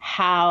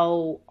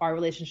 how our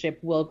relationship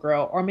will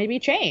grow or maybe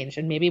change.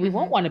 And maybe we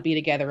won't want to be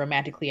together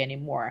romantically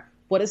anymore.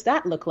 What does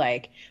that look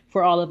like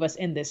for all of us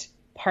in this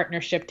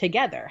partnership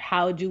together?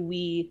 How do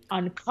we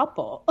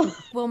uncouple?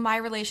 Will my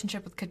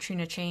relationship with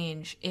Katrina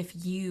change if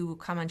you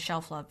come on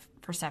Shelf Love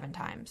for 7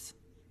 times?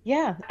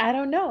 Yeah, I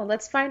don't know.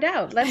 Let's find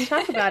out. Let's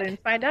talk about it and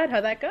find out how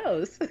that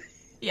goes.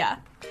 Yeah.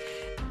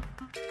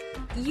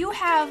 You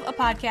have a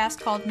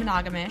podcast called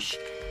Monogamish,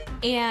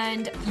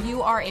 and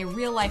you are a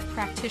real-life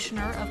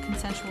practitioner of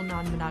consensual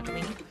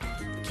non-monogamy.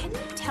 Can you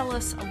tell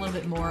us a little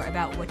bit more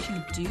about what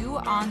you do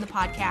on the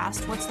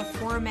podcast? What's the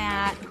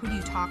format? Who do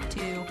you talk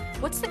to?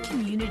 What's the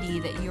community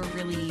that you're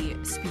really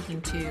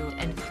speaking to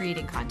and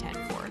creating content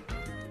for?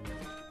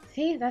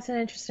 See, that's an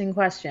interesting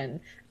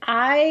question.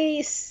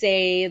 I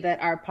say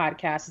that our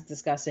podcast is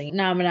discussing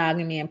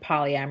non-monogamy and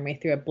polyamory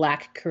through a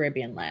Black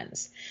Caribbean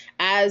lens.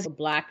 As a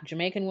Black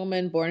Jamaican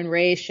woman born and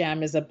raised,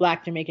 Sham is a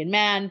Black Jamaican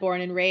man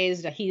born and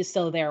raised. He's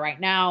still there right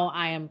now.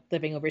 I am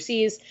living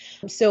overseas.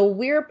 So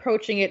we're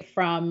approaching it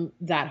from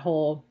that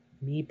whole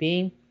me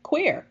being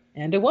queer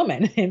and a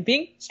woman and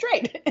being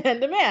straight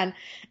and a man,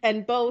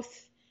 and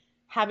both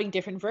having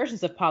different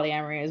versions of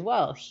polyamory as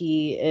well.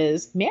 He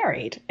is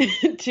married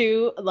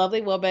to a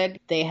lovely woman.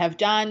 They have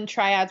done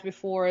triads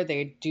before.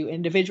 They do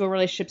individual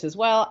relationships as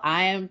well.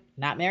 I am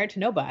not married to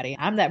nobody.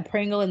 I'm that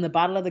Pringle in the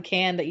bottle of the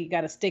can that you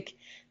got to stick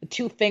the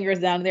 2 fingers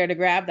down there to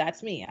grab.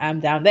 That's me.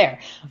 I'm down there.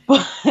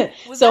 But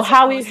was so that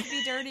how supposed to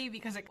be dirty?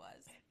 Because it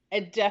was.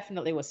 It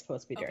definitely was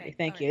supposed to be dirty. Okay,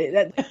 Thank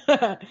you.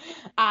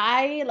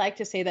 I like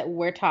to say that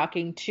we're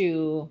talking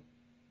to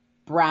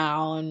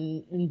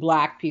brown and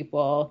Black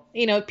people,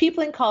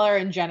 people in color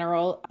in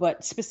general,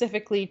 but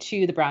specifically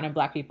to the brown and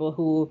Black people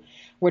who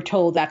were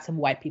told that's some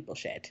white people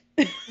shit.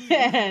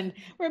 And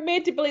we're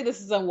made to believe this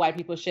is some white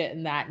people shit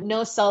and that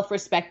no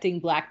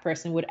self-respecting Black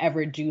person would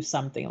ever do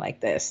something like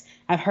this.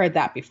 I've heard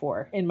that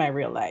before in my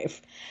real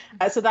life.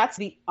 So that's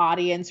the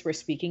audience we're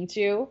speaking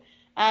to.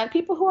 And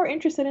people who are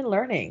interested in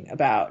learning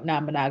about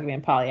non-monogamy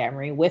and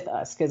polyamory with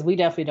us, because we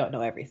definitely don't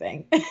know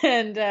everything.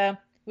 And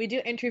we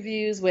do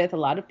interviews with a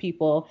lot of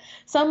people.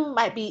 Some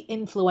might be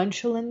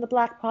influential in the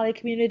Black poly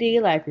community,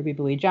 like Ruby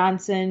Bowie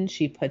Johnson.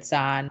 She puts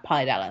on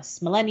Poly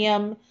Dallas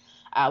Millennium.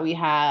 We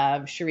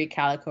have Cherie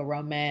Calico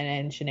Roman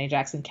and Shanae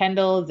Jackson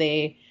Kendall.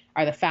 They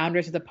are the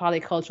founders of the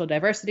Polycultural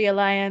Diversity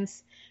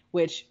Alliance,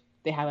 which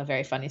they have a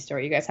very funny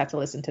story. You guys have to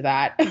listen to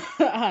that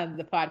on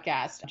the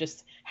podcast,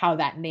 just how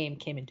that name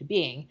came into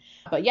being.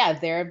 But yeah,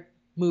 they're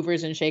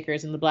movers and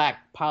shakers in the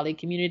Black poly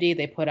community.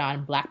 They put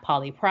on Black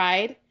Poly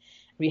Pride,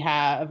 We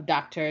have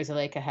Dr.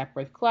 Zuleika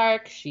Hepworth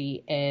Clark.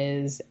 She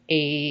is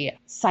a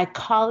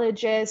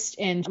psychologist,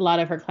 and a lot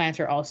of her clients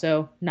are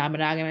also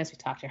non-monogamous. We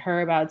talk to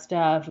her about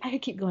stuff. I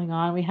could keep going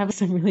on. We have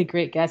some really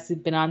great guests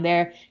who've been on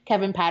there.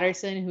 Kevin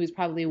Patterson, who is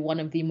probably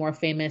one of the more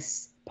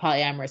famous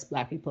polyamorous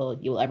Black people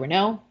you'll ever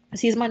know.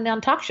 He's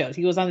on talk shows.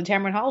 He was on the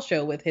Tamron Hall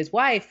show with his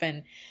wife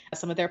and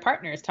some of their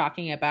partners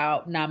talking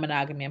about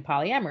non-monogamy and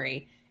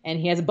polyamory. And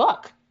he has a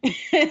book.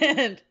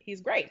 And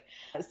he's great.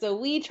 So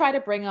we try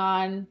to bring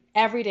on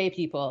everyday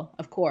people,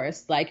 of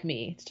course, like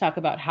me, to talk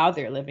about how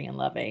they're living and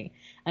loving,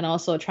 and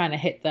also trying to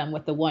hit them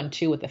with the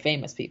 1-2 with the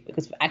famous people,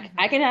 because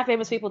I can have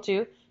famous people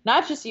too.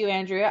 Not just you,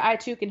 Andrea. I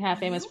too can have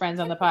famous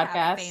friends on the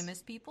podcast.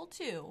 Famous people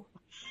too.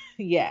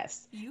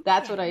 Yes,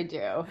 that's what I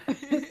do.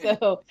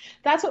 So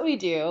that's what we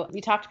do.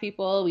 We talk to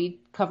people. We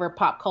cover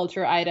pop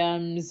culture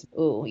items.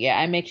 Oh, yeah.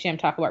 I make Sham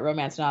talk about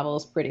romance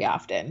novels pretty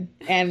often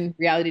and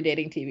reality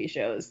dating TV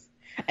shows.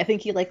 I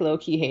think he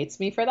low-key hates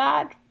me for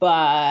that,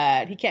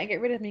 but he can't get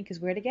rid of me because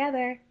we're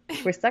together.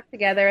 We're stuck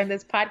together in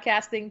this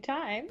podcasting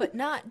time. But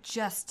not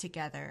just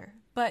together,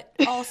 but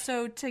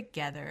also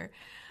together.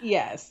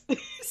 Yes.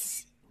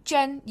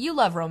 Jen, you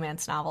love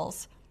romance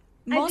novels.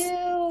 I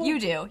do. You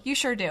do. You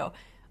sure do.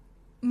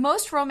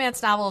 Most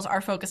romance novels are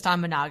focused on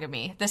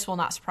monogamy. This will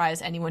not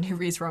surprise anyone who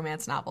reads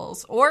romance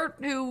novels or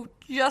who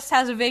just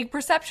has a vague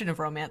perception of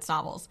romance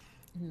novels.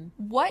 Mm-hmm.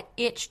 What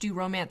itch do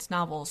romance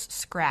novels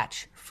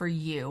scratch for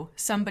you,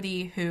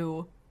 somebody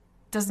who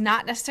does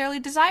not necessarily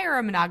desire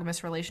a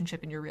monogamous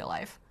relationship in your real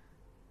life?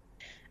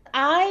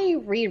 I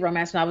read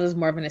romance novels as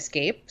more of an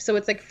escape, so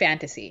it's like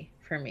fantasy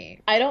for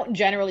me. I don't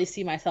generally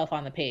see myself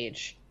on the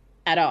page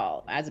at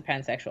all as a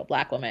pansexual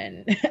Black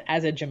woman,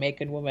 as a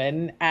Jamaican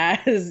woman,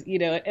 as,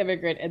 an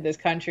immigrant in this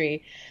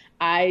country.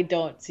 I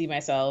don't see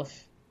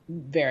myself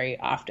very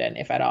often,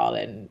 if at all,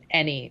 in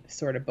any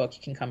sort of book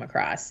you can come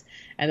across.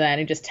 And then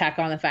you just tack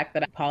on the fact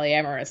that I'm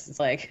polyamorous. It's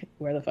like,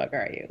 where the fuck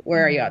are you?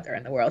 Where are you out there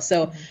in the world?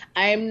 So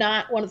I'm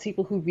not one of the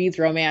people who reads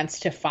romance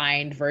to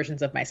find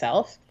versions of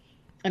myself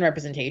and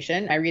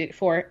representation. I read it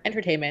for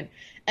entertainment.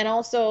 And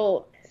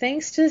also,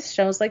 thanks to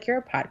shows like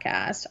your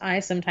podcast, I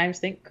sometimes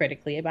think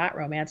critically about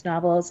romance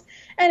novels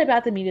and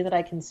about the media that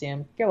I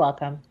consume. You're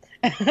welcome.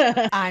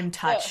 I'm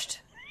touched.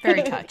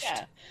 Very touched.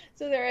 Yeah.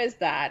 So there is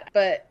that.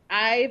 But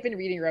I've been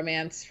reading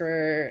romance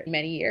for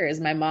many years.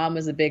 My mom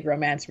was a big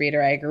romance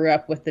reader. I grew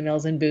up with the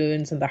Mills and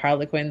Boons and the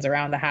Harlequins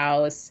around the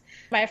house.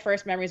 My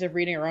first memories of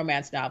reading a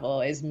romance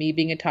novel is me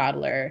being a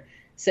toddler,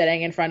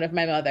 sitting in front of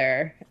my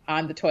mother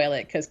on the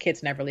toilet, because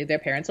kids never leave their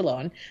parents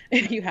alone.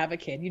 If you have a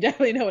kid, you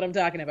definitely know what I'm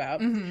talking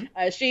about.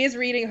 Mm-hmm. She's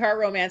reading her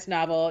romance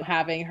novel,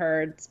 having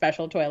her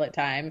special toilet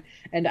time,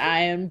 and I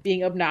am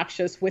being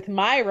obnoxious with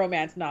my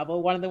romance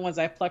novel, one of the ones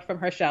I plucked from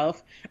her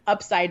shelf,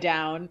 upside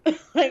down,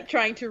 like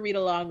trying to read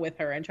along with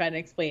her and trying to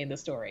explain the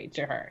story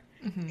to her,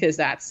 because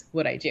that's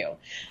what I do.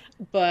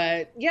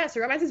 But yeah, so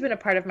romance has been a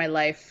part of my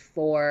life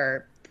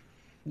for,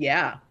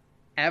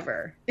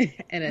 ever,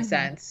 in a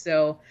sense.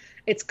 So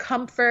it's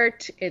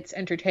comfort, it's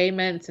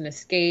entertainment, it's an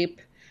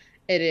escape.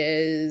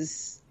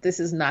 This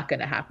is not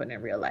going to happen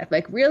in real life.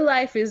 Like, real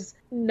life is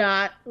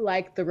not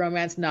like the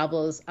romance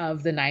novels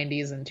of the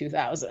 90s and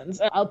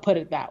 2000s. I'll put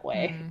it that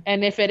way.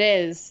 And if it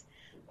is,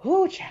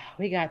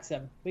 we got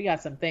some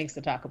things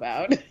to talk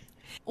about.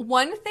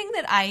 One thing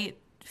that I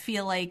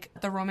feel like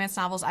the romance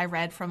novels I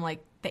read from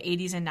like the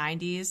 80s and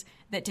 90s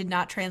that did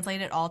not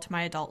translate at all to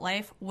my adult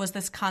life was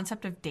this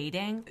concept of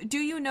dating. Do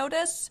you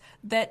notice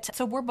that,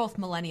 so we're both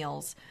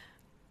millennials,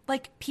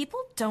 like, people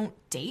don't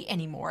date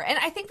anymore. And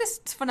I think this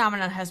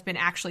phenomenon has been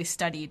actually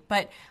studied.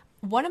 But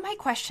one of my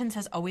questions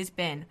has always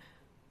been,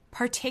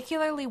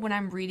 particularly when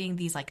I'm reading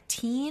these like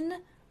teen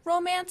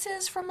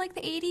romances from like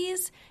the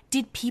 80s,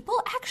 did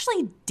people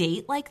actually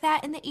date like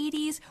that in the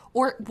 80s?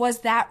 Or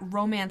was that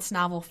romance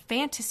novel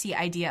fantasy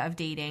idea of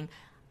dating?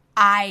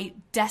 I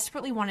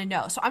desperately want to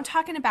know. So I'm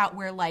talking about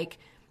where like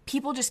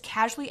people just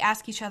casually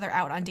ask each other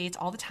out on dates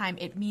all the time.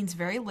 It means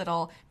very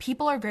little.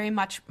 People are very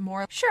much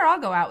more, sure, I'll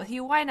go out with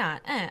you. Why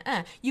not?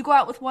 You go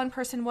out with one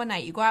person one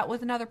night. You go out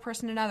with another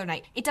person another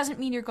night. It doesn't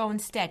mean you're going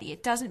steady.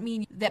 It doesn't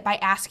mean that by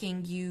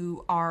asking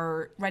you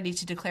are ready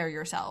to declare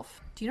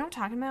yourself. Do you know what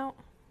I'm talking about?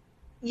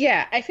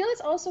 Yeah, I feel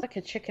it's also like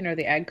a chicken or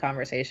the egg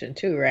conversation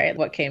too, right?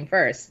 What came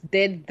first?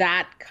 Did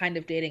that kind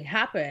of dating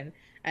happen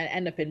and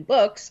end up in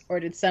books, or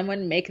did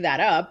someone make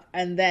that up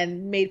and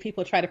then made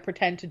people try to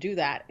pretend to do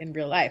that in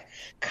real life?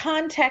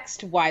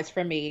 Context-wise,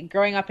 for me,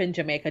 growing up in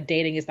Jamaica,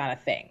 dating is not a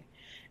thing.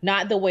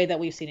 Not the way that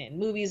we've seen it in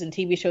movies and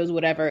TV shows,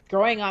 whatever.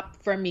 Growing up,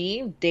 for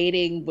me,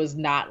 dating was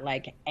not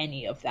like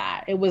any of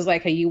that. It was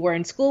like you were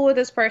in school with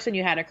this person,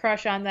 you had a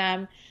crush on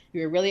them,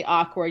 you were really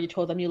awkward, you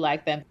told them you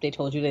liked them, they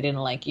told you they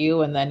didn't like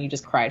you, and then you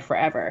just cried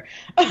forever.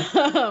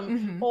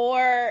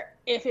 Or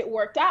if it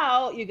worked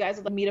out, you guys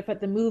would meet up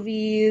at the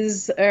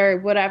movies or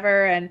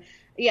whatever. And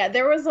yeah,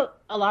 there was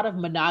a lot of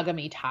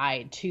monogamy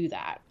tied to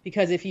that.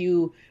 Because if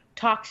you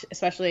talked,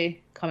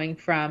 especially coming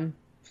from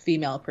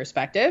female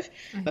perspective,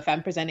 the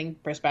femme presenting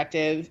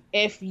perspective.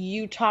 If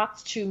you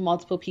talk to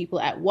multiple people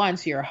at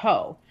once, you're a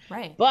hoe.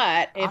 Right.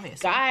 But if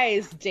Obviously.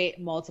 guys date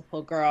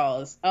multiple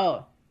girls,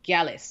 oh,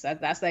 gallus,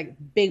 that's like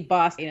big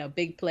boss,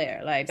 big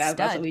player. Like that's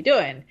what we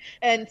doing.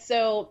 And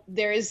so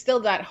there is still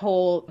that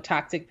whole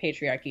toxic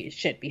patriarchy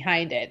shit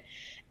behind it.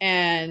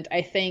 And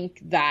I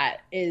think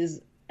that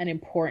is an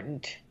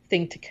important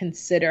thing to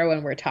consider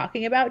when we're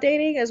talking about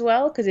dating as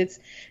well, because it's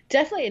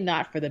definitely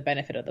not for the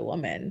benefit of the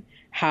woman,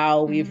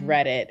 how we've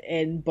read it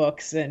in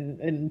books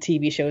and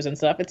TV shows and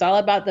stuff. It's all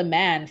about the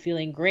man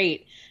feeling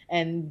great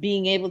and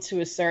being able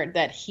to assert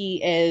that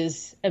he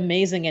is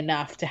amazing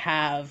enough to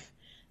have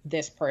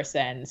this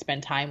person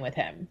spend time with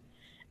him.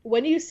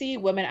 When you see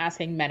women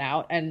asking men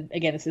out, and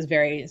again, this is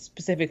very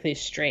specifically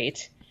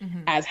straight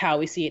as how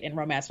we see it in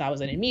romance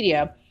novels and in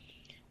media,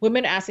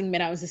 women asking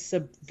men out is a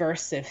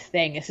subversive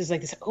thing. It's just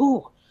like this,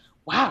 ooh,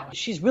 wow,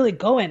 she's really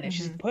going and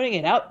she's putting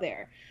it out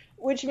there,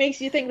 which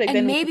makes you think like, and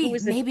then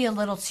maybe a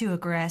little too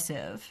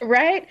aggressive,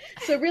 right?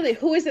 So really,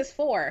 who is this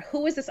for?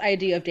 Who is this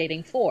idea of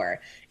dating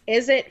for?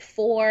 Is it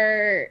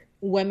for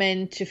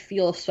women to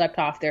feel swept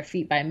off their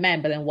feet by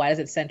men? But then why does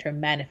it center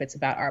men if it's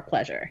about our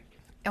pleasure?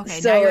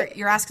 Okay, so, now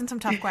you're asking some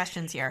tough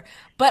questions here.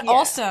 But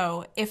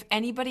also, if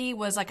anybody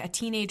was like a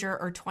teenager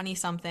or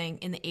 20-something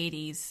in the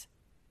 80s,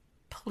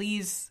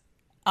 please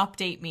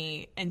update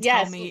me and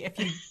tell me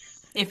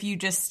if you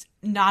just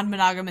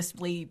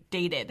non-monogamously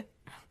dated.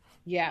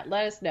 Yeah,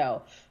 let us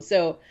know.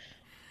 So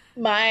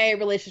my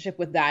relationship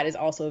with that is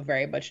also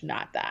very much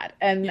not that.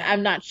 And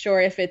I'm not sure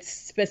if it's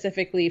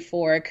specifically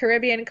for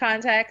Caribbean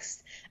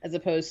context as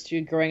opposed to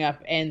growing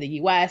up in the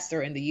US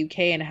or in the UK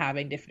and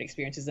having different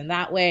experiences in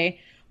that way.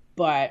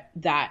 But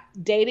that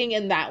dating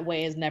in that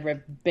way has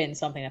never been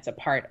something that's a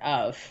part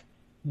of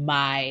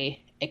my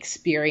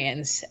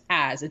experience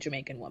as a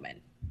Jamaican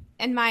woman.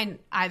 And mine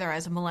either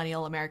as a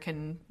millennial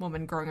American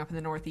woman growing up in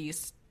the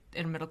Northeast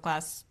in a middle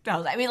class.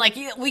 I mean, like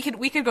we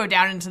could go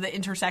down into the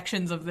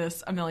intersections of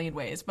this a million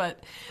ways.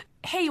 But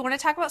hey, you want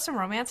to talk about some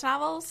romance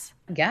novels?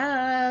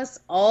 Yes,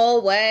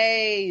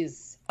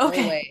 always.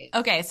 Okay.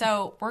 Okay,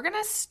 so we're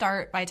gonna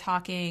start by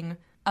talking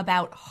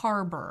about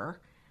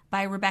Harbor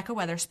by Rebecca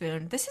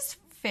Weatherspoon. This is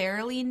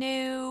fairly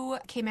new.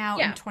 Came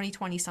out in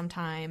 2020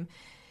 sometime,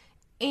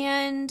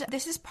 and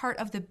this is part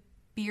of the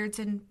Beards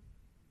and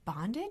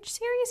Bondage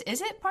series.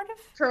 Is it part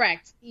of?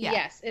 Correct. Yeah.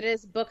 Yes, it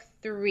is book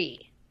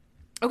 3.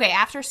 Okay,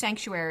 after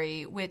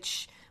Sanctuary,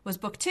 which was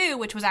book 2,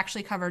 which was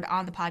actually covered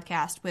on the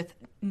podcast with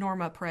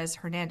Norma Perez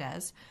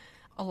Hernandez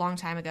a long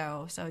time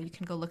ago. So you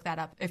can go look that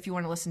up if you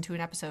want to listen to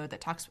an episode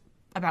that talks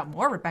about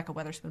more Rebecca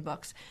Weatherspoon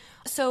books.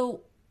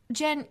 So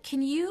Jen,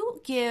 can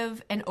you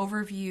give an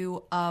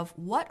overview of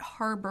what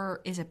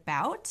Harbor is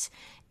about?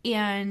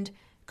 And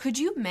could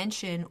you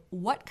mention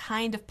what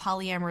kind of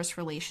polyamorous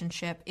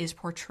relationship is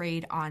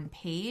portrayed on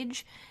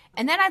page?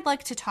 And then I'd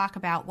like to talk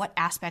about what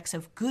aspects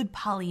of good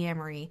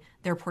polyamory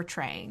they're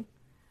portraying.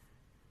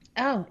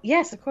 Oh,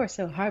 yes, of course.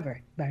 So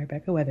Harbor by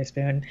Rebecca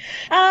Weatherspoon.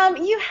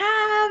 You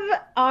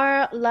have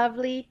our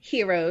lovely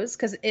heroes,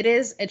 because it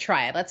is a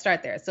triad. Let's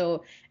start there.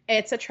 So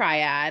it's a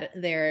triad.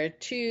 There are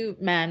 2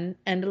 men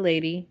and a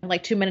lady,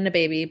 like 2 men and a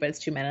baby, but it's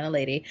 2 men and a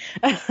lady.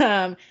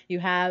 You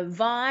have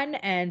Vaughn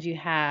and you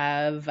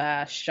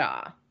have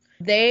Shaw.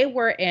 They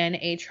were in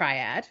a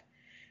triad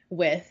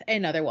with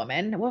another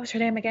woman. What was her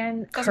name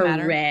again? Doesn't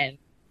matter. Corinne.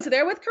 So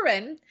they're with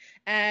Corinne,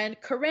 and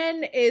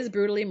Corinne is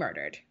brutally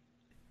murdered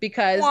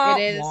because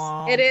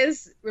it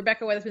is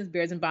Rebecca Weatherspoon's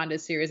Beards and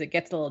Bondage series. It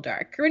gets a little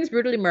dark. Corinne is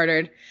brutally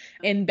murdered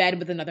in bed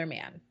with another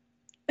man.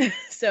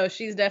 So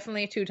she's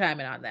definitely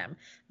 2-timing on them.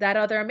 That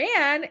other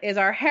man is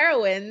our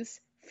heroine's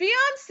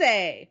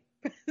fiance.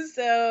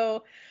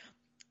 So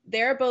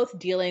they're both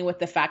dealing with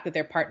the fact that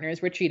their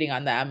partners were cheating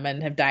on them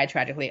and have died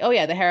tragically. Oh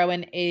yeah, the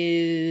heroine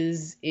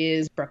is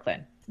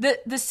Brooklyn.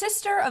 The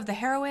sister of the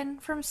heroine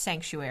from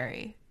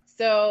Sanctuary.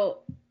 So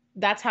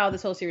that's how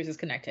this whole series is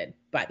connected,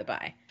 by the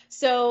by.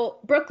 So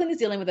Brooklyn is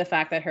dealing with the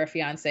fact that her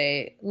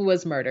fiance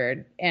was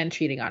murdered and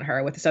cheating on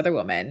her with this other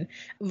woman.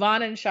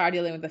 Vaughn and Shaw are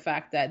dealing with the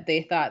fact that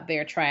they thought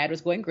their triad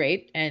was going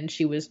great and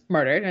she was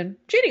murdered and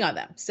cheating on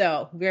them.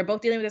 So we're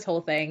both dealing with this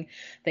whole thing.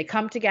 They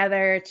come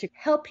together to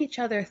help each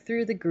other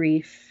through the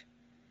grief.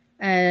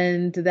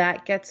 And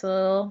that gets a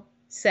little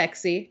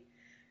sexy.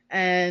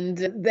 And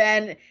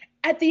then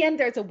at the end,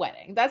 there's a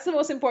wedding. That's the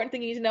most important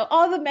thing you need to know.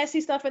 All the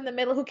messy stuff in the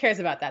middle, who cares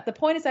about that? The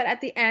point is that at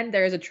the end,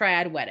 there is a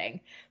triad wedding.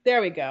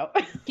 There we go.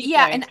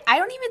 Yeah, and I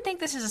don't even think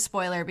this is a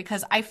spoiler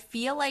because I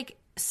feel like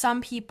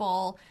some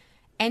people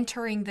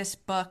entering this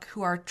book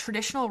who are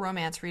traditional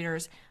romance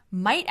readers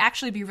might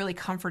actually be really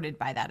comforted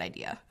by that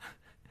idea.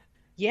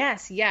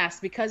 Yes,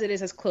 because it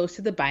is as close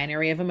to the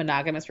binary of a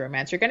monogamous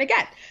romance you're going to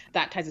get.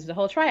 That ties into the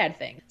whole triad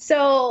thing.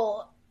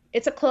 So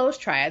it's a closed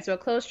triad. So a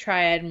closed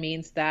triad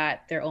means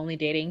that they're only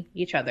dating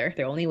each other.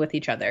 They're only with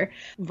each other.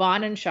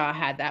 Vaughn and Shaw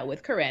had that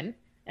with Corinne.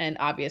 And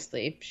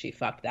obviously she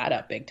fucked that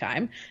up big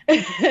time.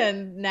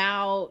 And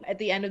now at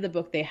the end of the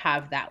book, they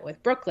have that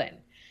with Brooklyn.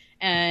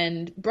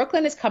 And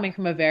Brooklyn is coming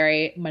from a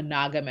very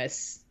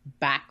monogamous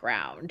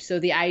background. So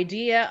the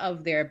idea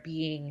of there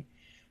being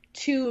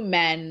two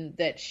men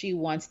that she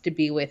wants to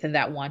be with and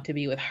that want to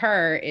be with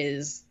her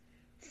is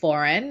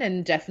foreign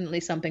and definitely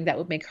something that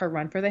would make her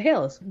run for the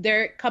hills.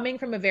 They're coming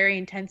from a very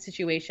intense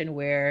situation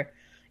where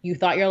you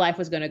thought your life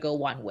was going to go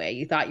one way.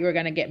 You thought you were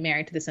going to get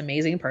married to this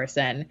amazing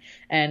person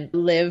and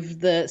live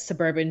the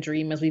suburban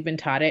dream as we've been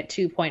taught it.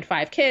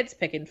 2.5 kids,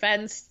 pick and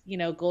fence,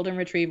 golden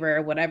retriever,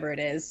 whatever it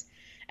is.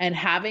 And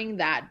having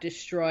that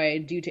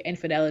destroyed due to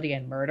infidelity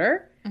and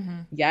murder.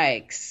 Mm-hmm.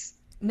 Yikes.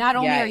 Not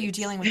only are you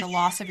dealing with the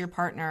loss of your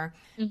partner,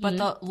 mm-hmm. but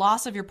the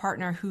loss of your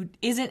partner who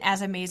isn't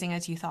as amazing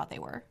as you thought they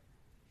were.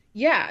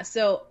 Yeah,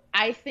 so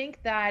I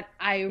think that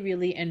I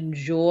really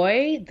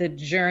enjoy the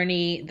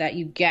journey that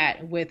you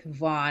get with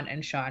Vaughn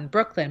and Shaw in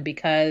Brooklyn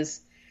because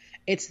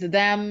it's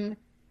them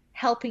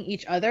helping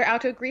each other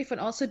out of grief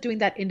and also doing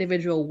that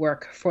individual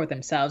work for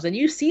themselves. And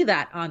you see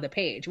that on the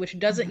page, which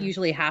doesn't mm-hmm.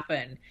 usually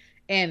happen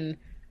in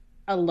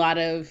a lot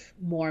of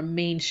more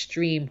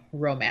mainstream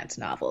romance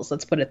novels.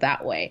 Let's put it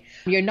that way.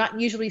 You're not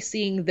usually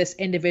seeing this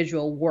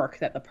individual work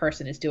that the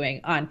person is doing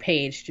on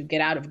page to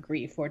get out of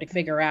grief or to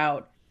figure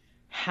out,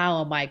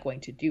 how am I going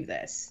to do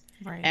this?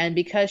 Right. And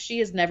because she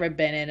has never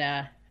been in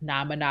a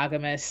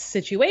non-monogamous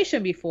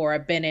situation before,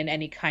 been in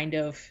any kind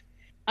of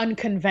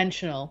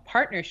unconventional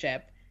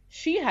partnership,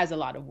 she has a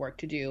lot of work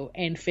to do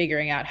in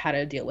figuring out how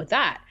to deal with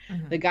that.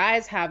 Mm-hmm. The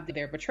guys have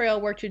their betrayal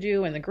work to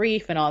do and the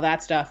grief and all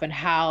that stuff and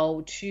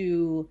how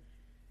to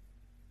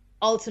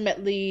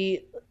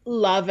ultimately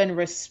love and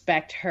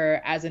respect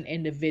her as an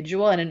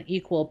individual and an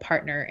equal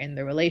partner in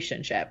the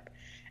relationship.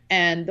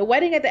 And the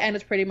wedding at the end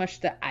is pretty much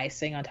the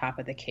icing on top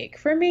of the cake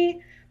for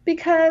me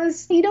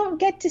because you don't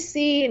get to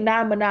see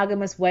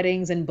non-monogamous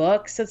weddings in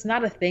books. It's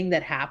not a thing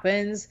that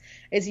happens.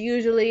 It's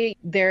usually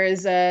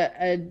there's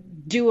a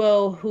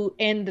duo who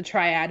in the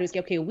triad who's,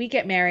 okay, we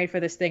get married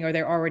for this thing or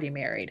they're already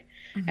married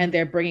mm-hmm. and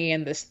they're bringing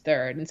in this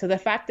third. And so the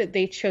fact that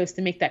they chose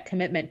to make that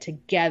commitment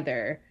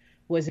together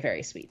was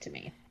very sweet to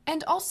me.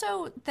 And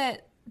also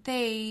that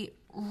they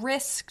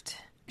risked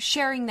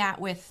sharing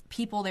that with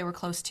people they were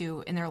close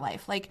to in their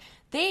life. Like,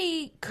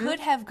 they could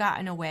have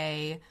gotten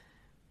away,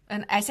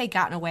 and I say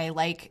gotten away,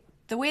 like,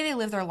 the way they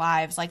live their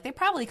lives, like, they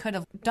probably could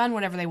have done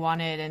whatever they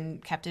wanted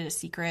and kept it a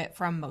secret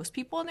from most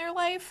people in their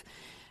life.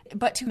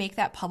 But to make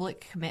that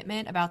public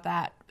commitment about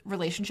that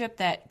relationship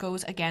that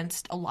goes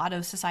against a lot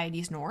of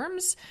society's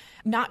norms,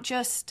 not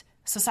just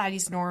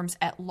society's norms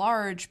at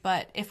large,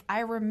 but if I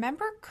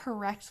remember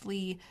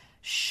correctly,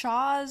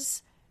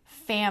 Shaw's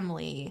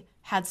family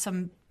had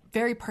some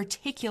very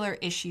particular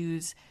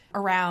issues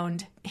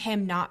around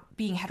him not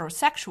being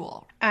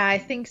heterosexual. I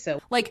think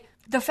so. Like,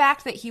 the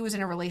fact that he was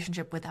in a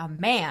relationship with a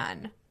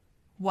man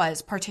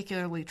was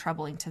particularly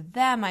troubling to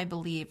them, I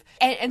believe.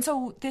 And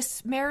so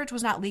this marriage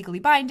was not legally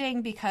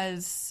binding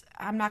because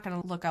I'm not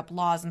going to look up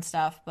laws and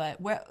stuff, but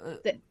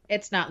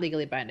it's not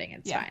legally binding.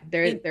 It's fine.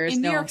 There is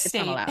in no, New York it's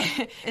State, not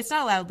allowed. It's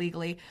not allowed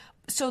legally.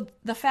 So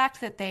the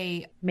fact that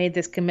they made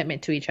this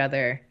commitment to each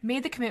other,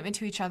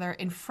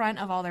 in front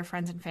of all their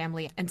friends and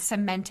family and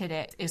cemented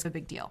it is a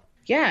big deal.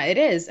 Yeah, it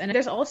is. And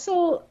there's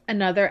also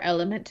another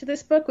element to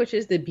this book, which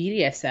is the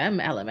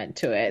BDSM element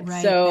to it.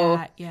 Right,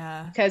 so,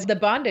 yeah. Because the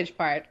bondage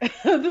part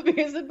of the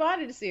Beards and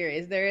Bondage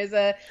series, there is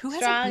a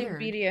strong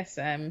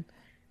BDSM.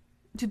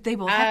 Do they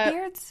both have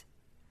beards?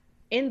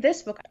 In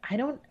this book,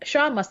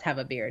 Shaw must have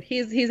a beard.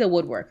 He's a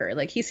woodworker.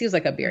 Like, he seems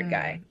like a beard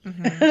guy.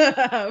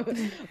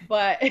 Mm-hmm.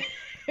 But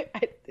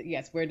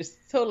yes, we're just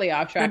totally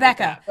off track.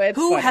 Rebecca,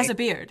 who funny. has a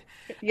beard?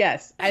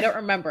 Yes, I don't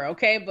remember,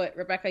 okay? But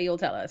Rebecca, you'll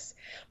tell us.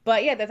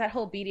 But yeah, there's that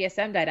whole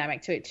BDSM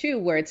dynamic to it too,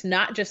 where it's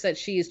not just that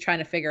she's trying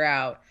to figure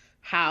out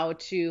how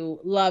to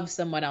love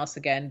someone else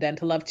again, then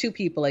to love two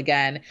people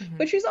again, mm-hmm.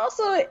 but she's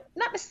also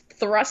not just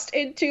thrust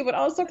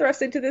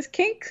into this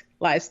kink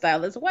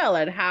lifestyle as well,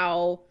 and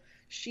how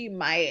she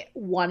might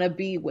want to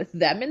be with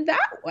them in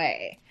that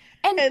way.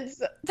 And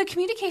so, the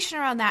communication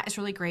around that is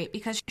really great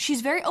because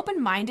she's very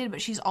open-minded,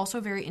 but she's also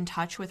very in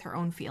touch with her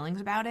own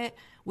feelings about it,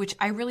 which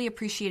I really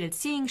appreciated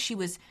seeing. She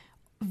was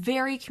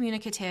very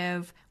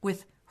communicative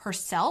with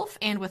herself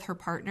and with her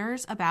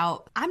partners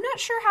about, I'm not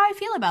sure how I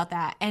feel about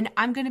that, and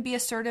I'm going to be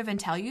assertive and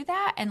tell you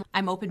that, and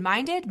I'm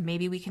open-minded,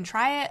 maybe we can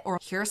try it, or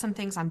here are some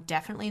things I'm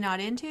definitely not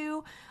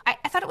into. I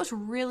thought it was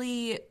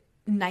really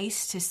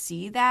nice to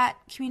see that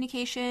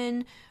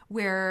communication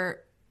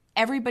where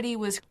everybody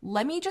was,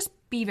 let me just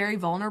be very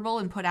vulnerable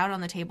and put out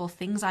on the table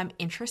things I'm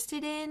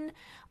interested in.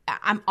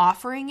 I'm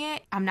offering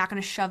it. I'm not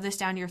going to shove this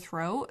down your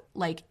throat.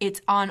 Like, it's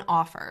on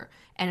offer,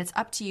 and it's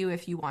up to you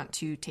if you want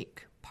to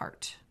take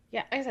part.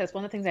 Yeah, like I said, it's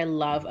one of the things I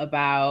love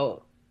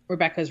about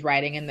Rebecca's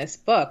writing in this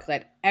book,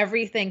 that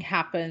everything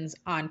happens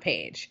on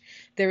page.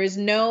 There is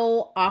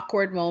no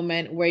awkward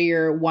moment where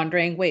you're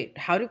wondering, wait,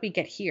 how did we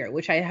get here?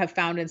 Which I have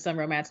found in some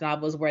romance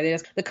novels where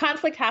the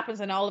conflict happens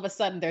and all of a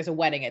sudden there's a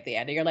wedding at the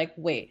end. And you're like,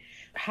 wait,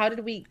 how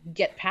did we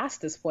get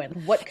past this point?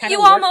 What kind of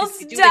work almost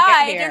did we do died,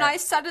 to get here? And I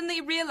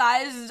suddenly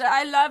realized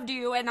I loved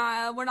you, and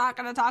we're not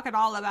going to talk at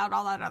all about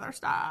all that other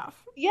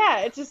stuff.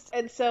 Yeah, it's just,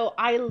 and so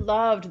I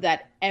loved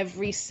that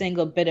every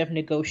single bit of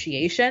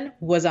negotiation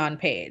was on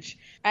page.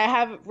 I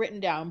have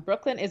written down,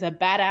 Brooklyn is a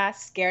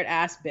badass scared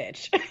ass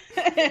bitch.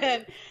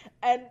 and,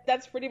 and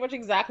that's pretty much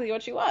exactly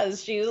what she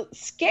was. She was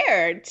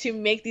scared to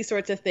make these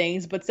sorts of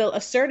things, but still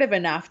assertive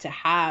enough to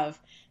have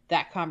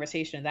that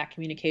conversation, that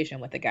communication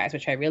with the guys,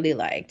 which I really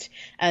liked.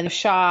 And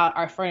Shaw,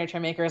 our furniture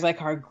maker, is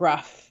like our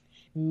gruff,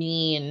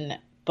 mean,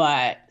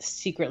 but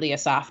secretly a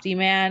softy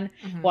man,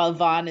 while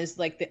Vaughn is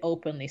like the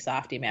openly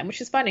softy man,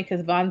 which is funny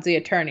because Vaughn's the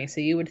attorney.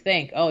 So you would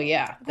think, oh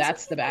yeah,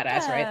 that's the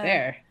badass right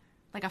there.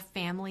 Like a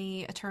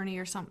family attorney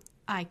or something.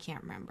 I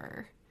can't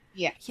remember.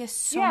 Yeah. He has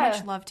so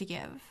much love to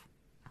give.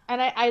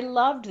 And I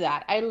loved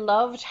that. I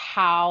loved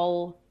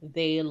how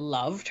they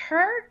loved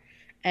her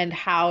and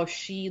how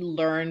she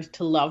learned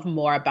to love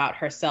more about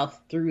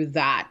herself through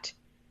that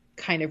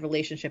kind of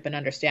relationship and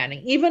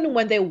understanding, even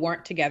when they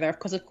weren't together.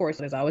 Because of course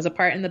there's always a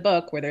part in the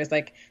book where there's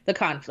like the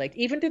conflict.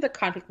 Even through the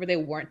conflict where they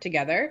weren't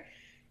together,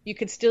 you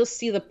could still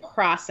see the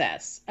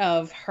process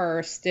of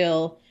her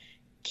still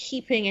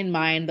keeping in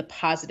mind the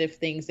positive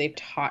things they've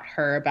taught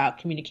her about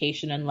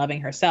communication and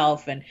loving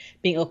herself and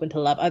being open to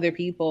love other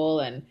people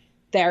and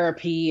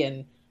therapy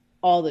and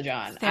all the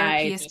John.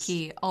 Therapy is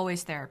key.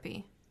 Always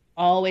therapy.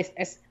 Always.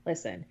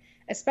 Listen,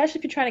 especially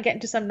if you're trying to get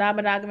into some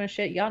non-monogamous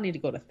shit, y'all need to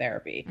go to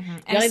therapy.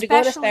 And y'all need to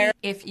go to therapy.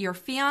 If your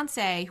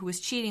fiance who was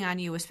cheating on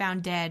you was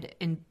found dead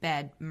in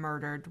bed,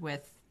 murdered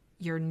with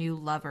your new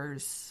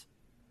lover's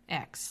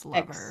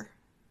ex-lover.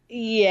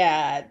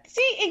 Yeah.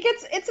 See,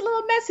 it's a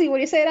little messy when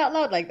you say it out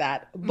loud like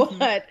that.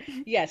 But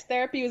yes,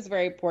 therapy was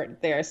very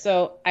important there.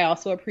 So I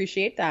also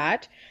appreciate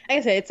that. Like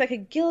I said, it's like a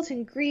guilt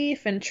and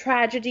grief and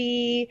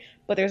tragedy,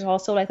 but there's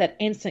also like that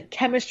instant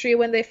chemistry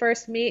when they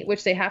first meet,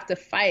 which they have to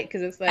fight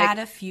because it's like at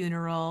a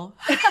funeral.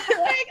 like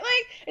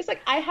it's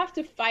like I have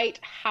to fight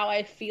how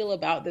I feel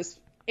about this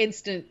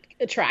instant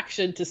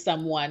attraction to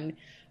someone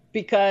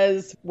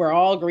because we're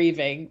all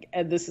grieving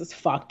and this is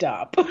fucked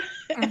up.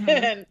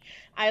 And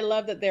I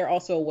love that they're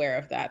also aware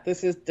of that.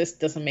 This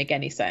doesn't make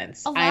any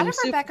sense. A lot of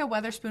Rebecca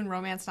Weatherspoon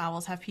romance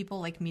novels have people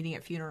like meeting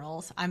at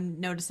funerals. I'm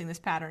noticing this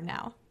pattern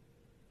now.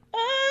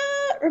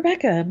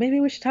 Rebecca, maybe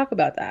we should talk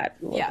about that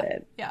a little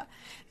bit. Yeah.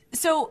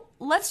 So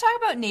let's talk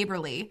about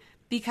Neighborly,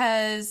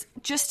 because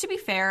just to be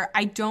fair,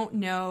 I don't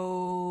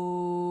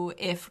know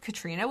if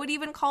Katrina would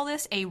even call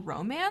this a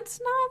romance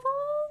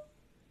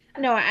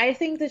novel. No, I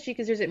think that she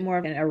considers it more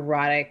of an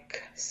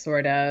erotic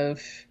sort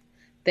of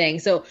thing.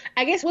 So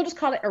I guess we'll just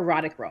call it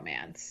erotic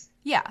romance.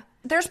 Yeah.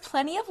 There's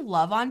plenty of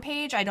love on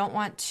page. I don't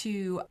want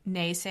to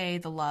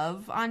naysay the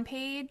love on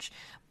page,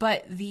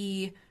 but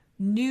the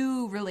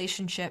new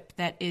relationship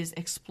that is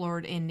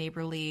explored in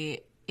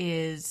Neighborly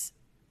is...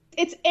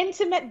 It's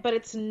intimate, but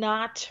it's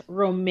not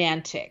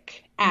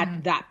romantic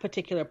at that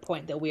particular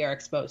point that we are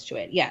exposed to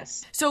it.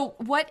 Yes. So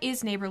what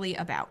is Neighborly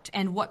about,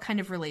 and what kind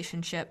of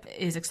relationship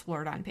is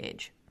explored on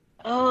page?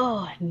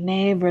 Oh,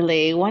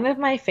 Neighborly. One of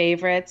my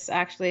favorites.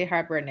 Actually,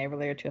 Harper and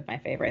Neighborly are two of my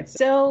favorites.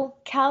 So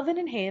Calvin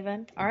and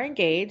Haven are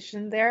engaged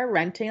and they're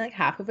renting like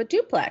half of a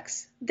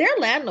duplex. Their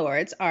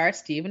landlords are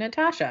Stephen and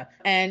Tasha.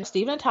 And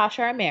Stephen and Tasha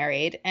are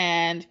married,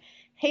 and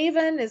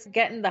Haven is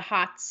getting the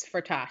hots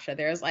for Tasha.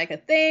 There's like a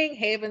thing.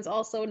 Haven's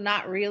also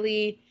not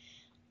really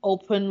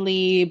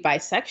openly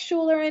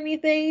bisexual or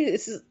anything.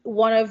 This is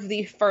one of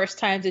the first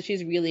times that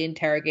she's really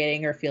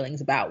interrogating her feelings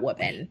about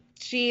women.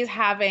 She's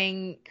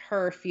having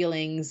her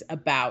feelings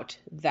about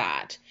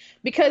that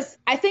because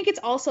I think it's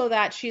also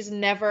that she's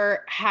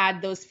never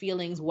had those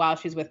feelings while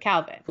she's with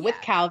Calvin. Yeah. With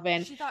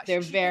Calvin,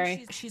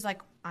 she's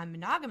like, I'm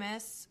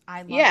monogamous.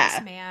 I love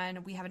this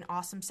man. We have an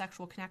awesome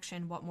sexual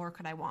connection. What more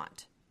could I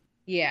want?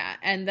 Yeah,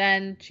 and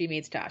then she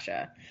meets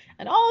Tasha,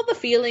 and all the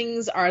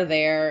feelings are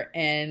there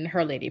in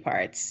her lady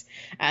parts.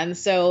 And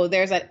so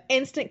there's that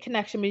instant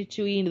connection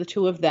between the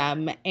two of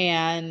them,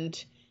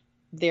 and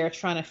they're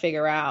trying to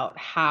figure out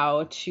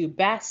how to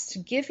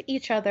best give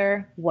each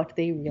other what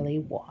they really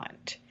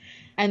want.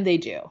 And they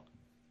do,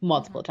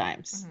 multiple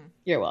times.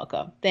 You're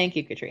welcome. Thank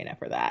you, Katrina,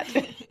 for that.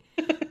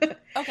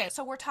 Okay,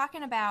 so we're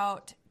talking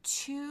about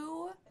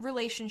two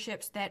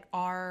relationships that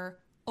are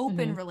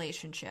open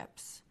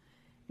relationships.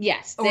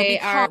 Yes, they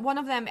are. One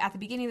of them at the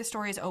beginning of the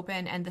story is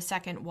open, and the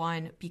second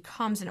one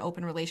becomes an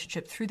open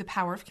relationship through the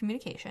power of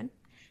communication.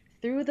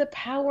 Through the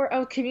power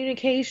of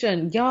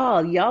communication.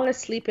 Y'all are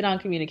sleeping on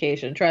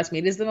communication. Trust me,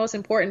 it is the most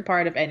important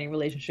part of any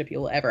relationship you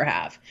will ever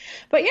have.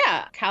 But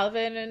yeah,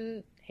 Calvin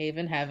and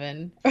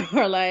Heaven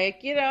are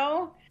like,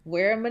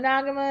 we're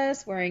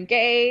monogamous, we're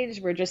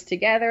engaged, we're just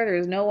together,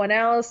 there's no one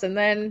else. And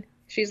then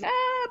she's,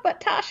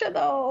 but Tasha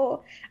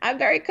though, I'm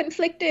very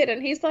conflicted.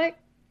 And he's like,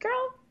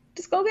 girl,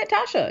 just go get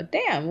Tasha.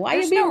 Damn, why are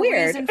you being weird?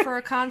 There's no reason for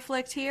a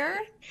conflict here.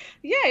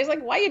 Yeah, he's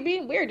like, why are you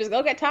being weird? Just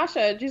go get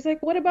Tasha. And she's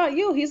like, what about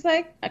you? He's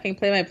like, I can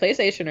play my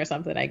PlayStation or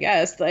something, I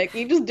guess. Like,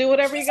 you just do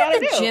whatever you gotta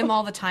do. He's at the gym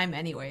all the time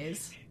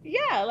anyways.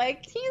 Yeah,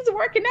 like, he's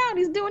working out.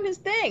 He's doing his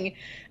thing.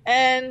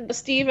 And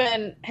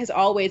Stephen has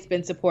always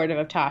been supportive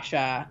of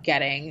Tasha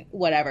getting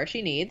whatever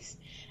she needs.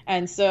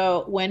 And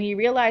so when he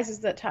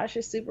realizes that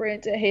Tasha's super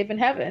into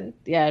Heaven,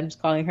 yeah, I'm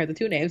just calling her the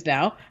two names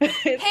now.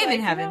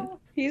 Heaven.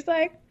 He's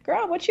like,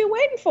 girl, what you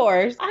waiting for?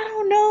 I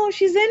don't know.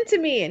 She's into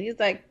me. And he's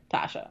like,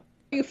 Tasha,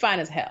 you fine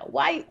as hell.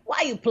 Why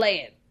you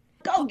playing?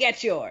 Go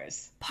get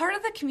yours. Part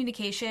of the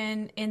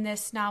communication in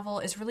this novel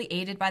is really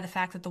aided by the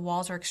fact that the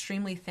walls are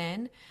extremely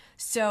thin.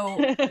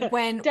 So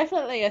when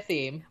definitely a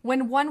theme.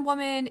 When one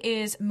woman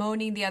is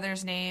moaning the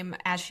other's name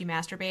as she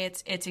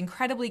masturbates, it's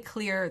incredibly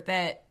clear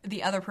that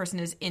the other person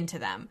is into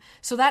them.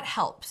 So that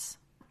helps.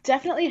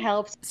 Definitely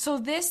helps. So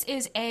this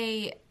is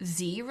a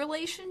Z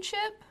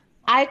relationship?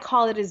 I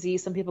call it a Z.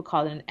 Some people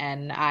call it an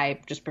N.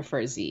 I just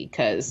prefer Z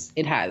because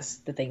it has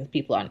the things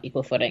people on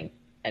equal footing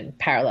and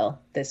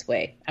parallel this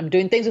way. I'm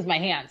doing things with my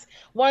hands.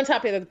 One on top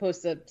of the other, as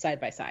opposed to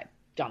side by side.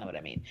 Don't know what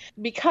I mean.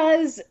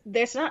 Because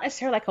there's not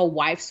necessarily like a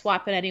wife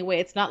swap in any way.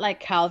 It's not like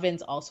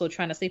Calvin's also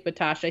trying to sleep with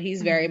Tasha.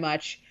 He's very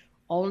much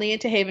only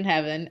into Haven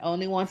Heaven,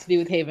 only wants to be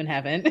with Haven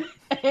Heaven,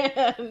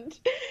 and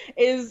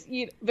is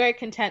very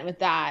content with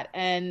that.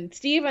 And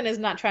Stephen is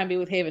not trying to be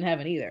with Haven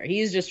Heaven either.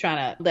 He's just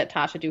trying to let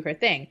Tasha do her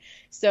thing.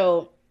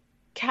 So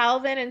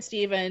Calvin and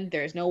Stephen,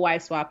 there's no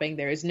wife swapping.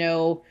 There is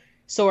no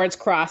swords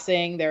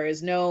crossing. There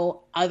is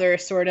no other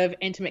sort of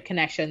intimate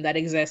connection that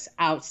exists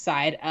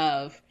outside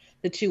of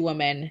the two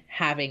women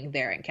having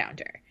their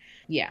encounter.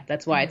 Yeah,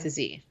 that's why it's a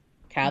Z.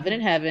 Calvin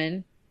and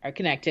Heaven are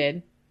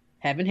connected.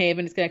 Haven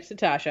is connected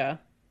to Tasha.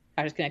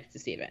 Tasha's connected to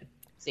Stephen.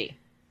 Z.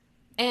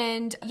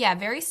 And yeah,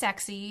 very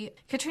sexy.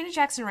 Katrina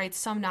Jackson writes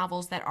some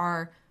novels that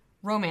are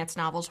romance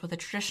novels with a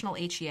traditional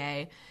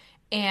HEA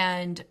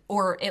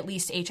or at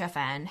least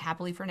HFN,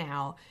 happily for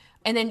now.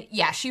 And then,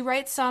 yeah, she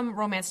writes some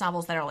romance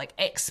novels that are like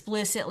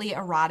explicitly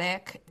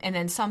erotic, and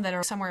then some that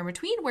are somewhere in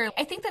between, where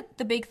I think that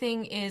the big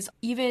thing is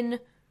even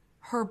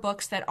her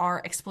books that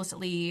are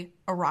explicitly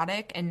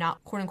erotic and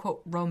not quote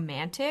unquote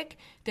romantic,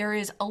 there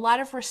is a lot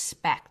of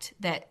respect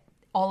that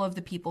all of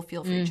the people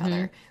feel for each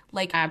other.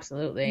 Like,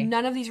 absolutely.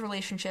 None of these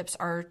relationships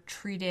are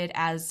treated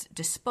as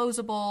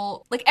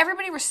disposable. Like,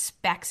 everybody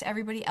respects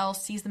everybody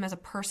else, sees them as a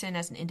person,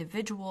 as an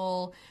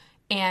individual.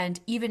 And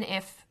even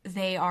if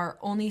they are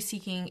only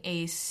seeking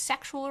a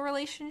sexual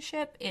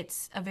relationship,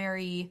 it's a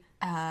very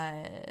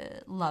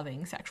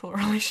loving sexual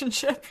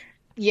relationship.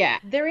 Yeah,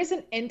 there is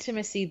an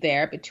intimacy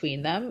there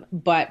between them,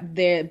 but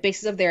the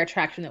basis of their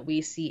attraction that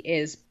we see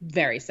is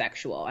very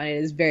sexual, and it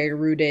is very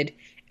rooted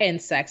in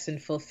sex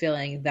and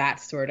fulfilling that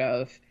sort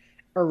of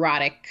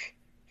erotic,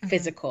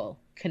 physical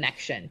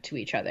connection to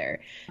each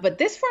other. But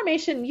this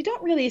formation, you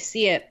don't really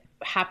see it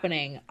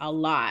happening a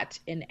lot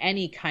in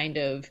any kind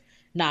of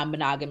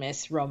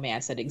non-monogamous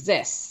romance that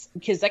exists.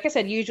 Because like I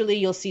said, usually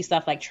you'll see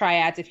stuff like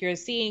triads. If you're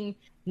seeing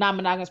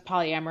non-monogamous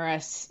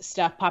polyamorous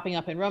stuff popping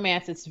up in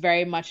romance, it's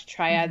very much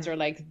triads are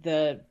like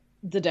the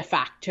de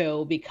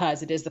facto,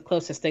 because it is the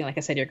closest thing, like I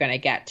said, you're going to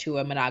get to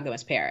a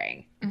monogamous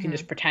pairing. You can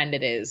just pretend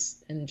it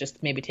is and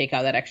just maybe take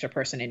out that extra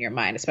person in your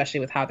mind, especially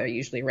with how they're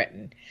usually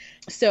written.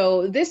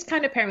 So this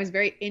kind of pairing is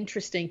very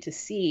interesting to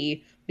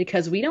see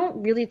because we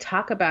don't really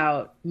talk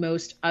about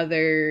most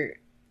other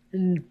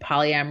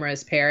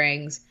polyamorous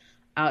pairings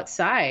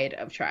outside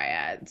of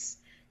triads.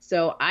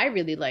 So I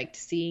really liked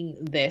seeing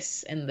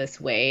this in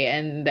this way,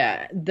 and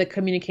the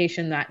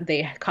communication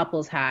that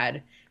couples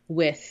had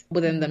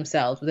within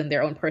themselves, within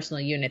their own personal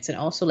units, and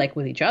also like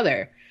with each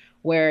other,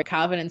 where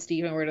Calvin and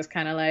Stephen were just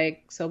kind of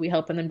like, so we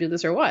helping them do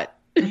this or what?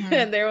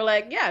 And they were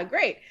like, yeah,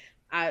 great.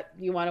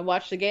 You want to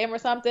watch the game or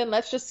something?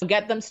 Let's just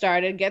get them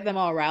started, get them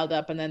all riled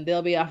up, and then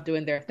they'll be off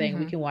doing their thing.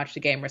 We can watch the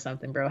game or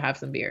something, bro. Have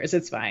some beers.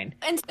 It's fine.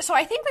 And so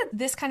I think that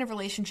this kind of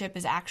relationship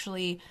is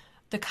actually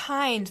the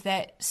kind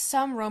that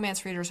some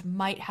romance readers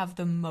might have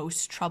the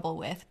most trouble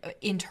with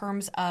in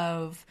terms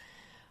of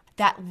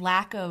that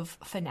lack of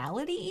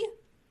finality.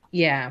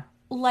 Yeah.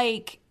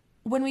 Like,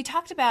 when we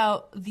talked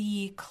about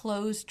the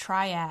closed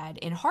triad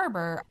in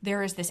Harbor,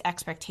 there is this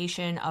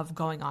expectation of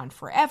going on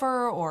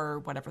forever or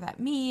whatever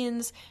that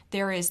means.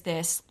 There is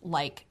this,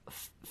 like,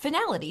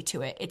 finality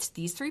to it. It's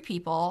these three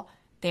people.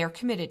 They are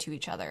committed to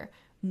each other.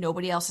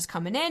 Nobody else is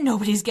coming in.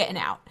 Nobody's getting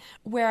out.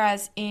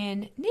 Whereas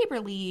in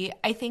Neighborly,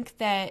 I think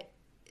that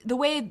the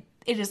way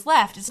it is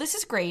left is, this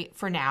is great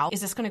for now.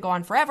 Is this going to go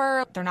on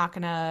forever? They're not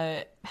going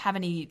to have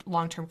any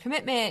long-term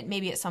commitment.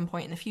 Maybe at some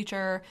point in the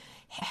future,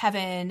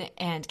 Heaven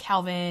and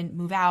Calvin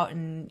move out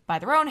and buy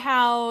their own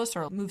house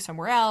or move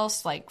somewhere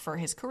else, like for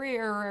his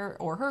career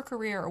or her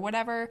career or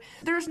whatever.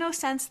 There's no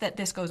sense that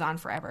this goes on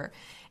forever.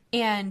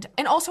 And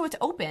also it's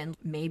open.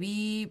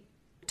 Maybe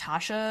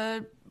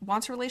Tasha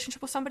wants a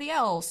relationship with somebody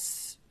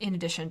else in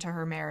addition to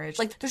her marriage.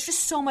 Like, there's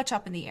just so much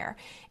up in the air.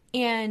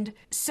 And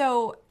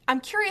so I'm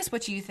curious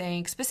what you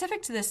think,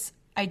 specific to this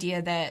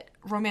idea that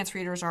romance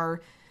readers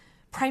are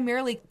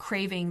primarily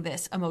craving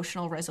this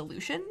emotional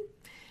resolution.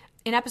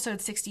 In episode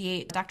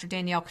 68, Dr.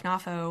 Danielle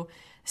Knafo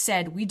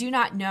said, "We do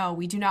not know,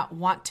 we do not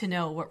want to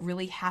know what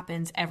really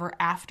happens ever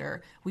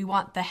after. We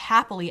want the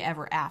happily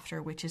ever after,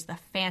 which is the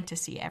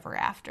fantasy ever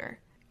after."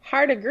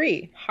 Hard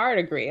agree.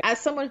 As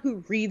someone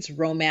who reads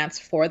romance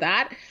for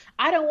that,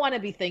 I don't want to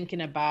be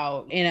thinking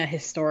about in a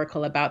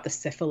historical about the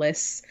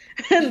syphilis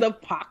and the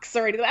pox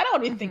or anything. I don't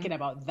want to be thinking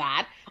about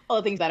that. All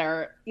the things that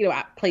are,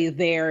 at play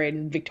there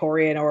in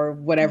Victorian or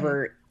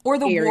whatever. Or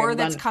the war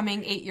that's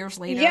coming 8 years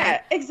later.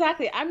 Yeah,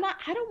 exactly. I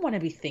don't want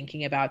to be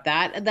thinking about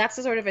that. That's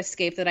the sort of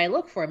escape that I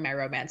look for in my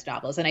romance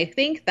novels. And I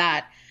think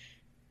that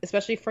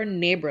especially for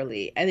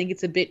Neighborly, I think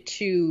it's a bit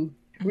too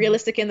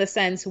realistic in the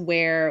sense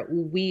where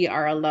we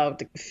are allowed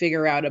to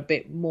figure out a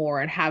bit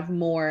more and have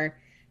more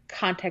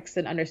context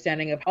and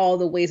understanding of all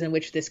the ways in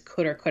which this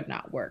could or could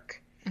not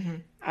work.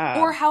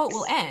 Or how it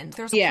will end.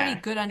 There's a yeah.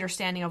 pretty good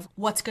understanding of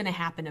what's going to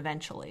happen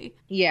eventually.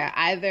 Yeah,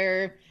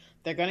 either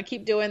they're going to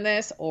keep doing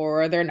this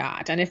or they're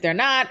not. And if they're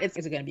not, is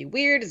it going to be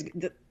weird?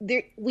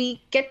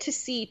 We get to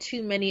see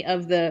too many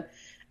of the,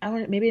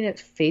 maybe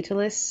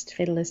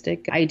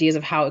fatalistic ideas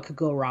of how it could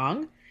go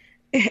wrong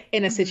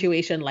in a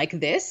situation like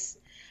this.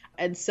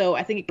 And so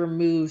I think it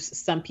removes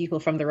some people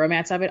from the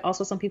romance of it.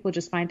 Also, some people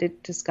just find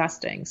it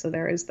disgusting. So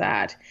there is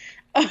that.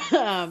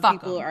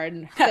 People are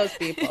those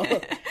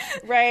people,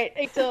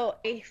 right? So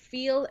I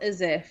feel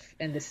as if,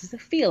 and this is a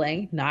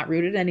feeling, not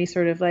rooted in any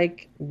sort of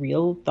like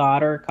real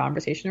thought or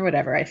conversation or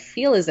whatever. I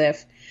feel as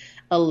if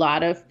a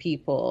lot of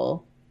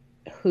people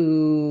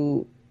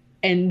who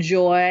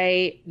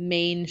enjoy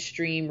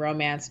mainstream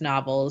romance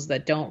novels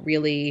that don't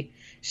really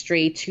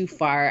stray too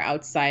far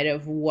outside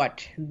of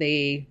what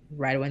they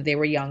read when they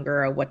were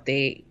younger or what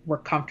they were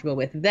comfortable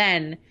with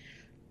then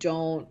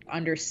don't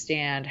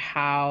understand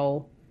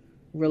how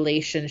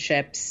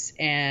relationships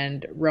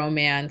and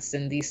romance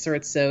and these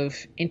sorts of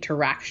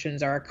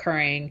interactions are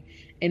occurring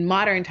in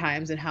modern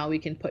times and how we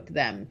can put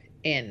them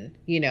in,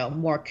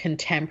 more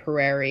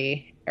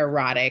contemporary,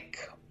 erotic,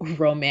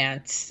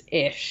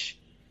 romance-ish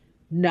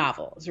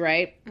novels,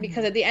 right?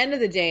 Because at the end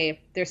of the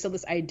day, there's still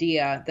this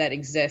idea that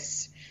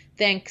exists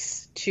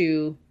thanks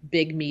to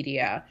big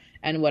media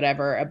and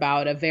whatever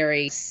about a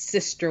very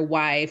sister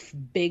wife,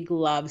 big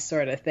love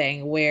sort of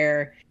thing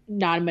where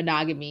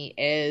non-monogamy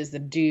is the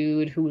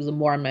dude who's a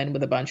Mormon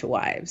with a bunch of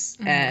wives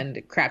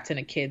and crap ton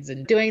of kids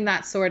and doing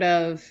that sort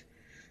of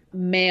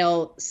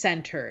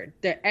male-centered.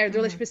 The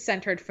relationship is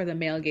centered for the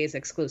male gaze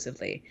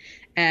exclusively.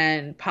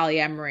 And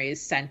polyamory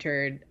is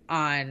centered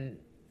on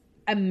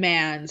a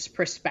man's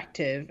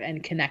perspective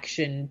and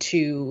connection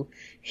to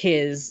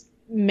his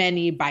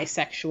many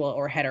bisexual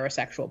or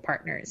heterosexual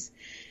partners.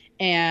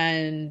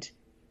 And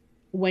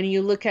when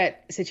you look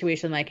at a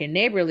situation like in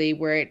Neighborly,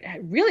 where it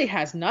really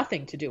has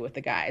nothing to do with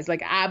the guys,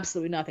 like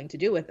absolutely nothing to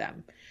do with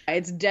them,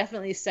 it's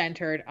definitely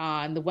centered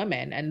on the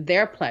women and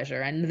their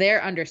pleasure and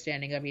their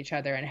understanding of each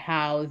other and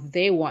how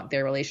they want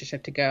their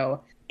relationship to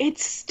go.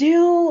 It's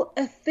still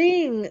a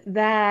thing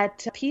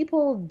that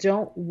people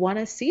don't want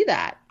to see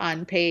that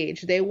on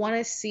page. They want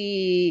to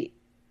see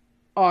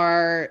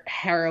our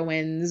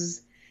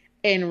heroines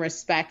in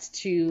respect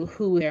to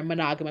who their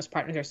monogamous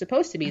partners are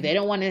supposed to be. They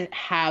don't want to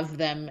have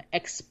them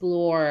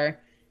explore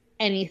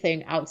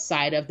anything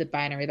outside of the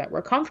binary that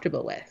we're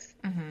comfortable with.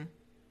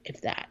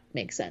 If that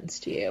makes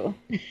sense to you.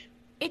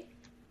 It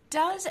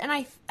does, and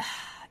I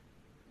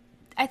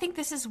think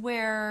this is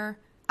where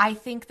I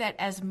think that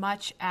as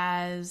much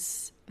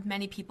as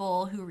many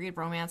people who read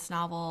romance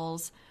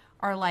novels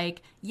are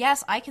like,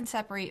 yes, I can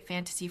separate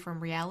fantasy from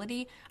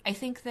reality. I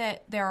think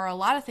that there are a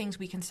lot of things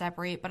we can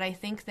separate, but I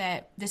think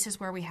that this is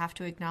where we have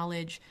to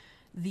acknowledge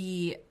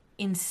the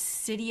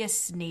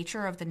insidious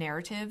nature of the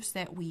narratives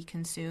that we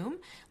consume,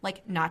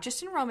 like not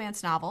just in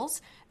romance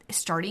novels,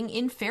 starting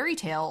in fairy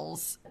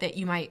tales that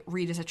you might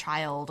read as a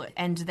child,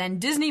 and then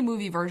Disney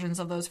movie versions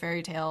of those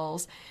fairy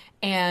tales,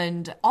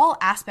 and all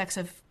aspects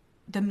of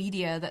the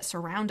media that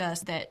surround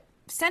us that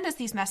send us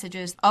these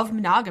messages of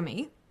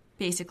monogamy,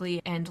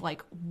 basically, and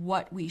like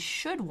what we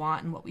should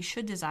want and what we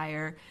should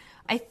desire.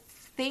 I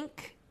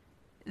think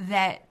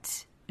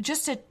that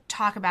just to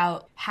talk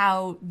about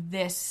how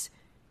this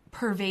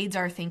pervades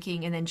our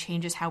thinking and then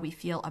changes how we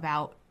feel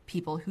about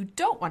people who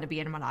don't want to be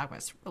in a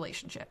monogamous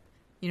relationship.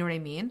 You know what I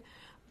mean?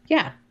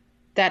 Yeah.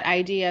 That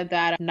idea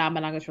that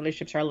non-monogamous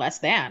relationships are less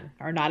than,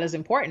 are not as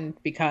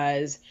important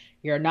because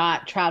you're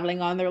not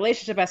traveling on the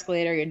relationship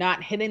escalator, you're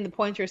not hitting the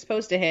points you're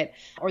supposed to hit,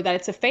 or that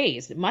it's a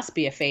phase. It must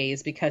be a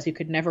phase because you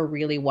could never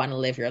really want to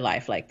live your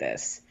life like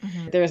this.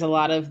 There's a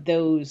lot of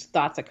those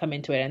thoughts that come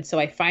into it. And so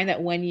I find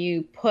that when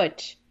you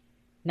put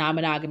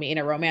non-monogamy in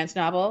a romance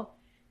novel,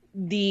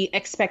 the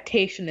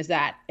expectation is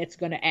that it's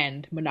going to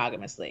end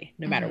monogamously,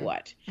 no matter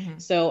what.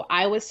 So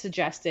I was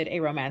suggested a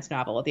romance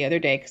novel the other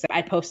day because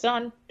I posted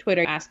on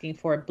Twitter asking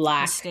for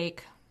Black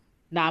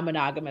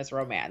non-monogamous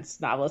romance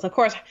novels. Of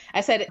course,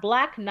 I said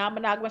Black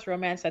non-monogamous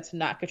romance. That's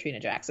not Katrina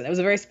Jackson. It was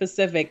a very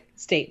specific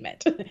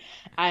statement.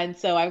 And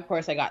so, of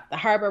course, I got the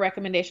Harbor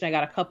recommendation. I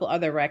got a couple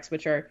other recs,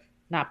 which are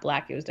not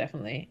Black. It was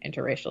definitely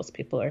interracial. So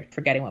people are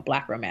forgetting what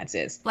Black romance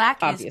is. Black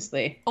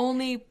obviously. Is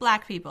only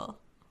Black people.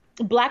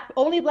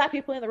 Only Black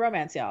people in the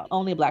romance, y'all.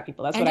 Only Black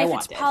people. That's what I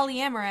wanted. And if it's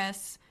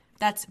polyamorous,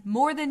 that's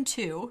more than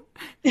 2.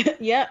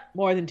 Yeah,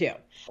 more than 2.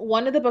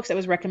 One of the books that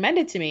was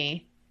recommended to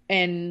me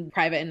in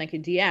private in like a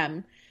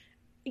DM,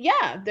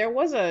 yeah, there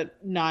was a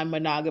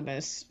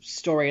non-monogamous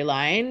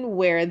storyline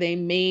where they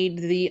made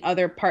the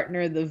other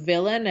partner the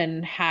villain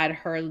and had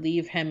her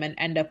leave him and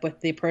end up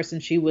with the person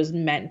she was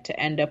meant to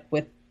end up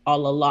with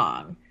all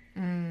along.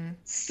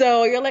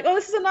 So you're like, oh,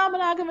 this is a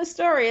non-monogamous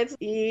story. It's,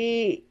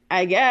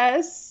 I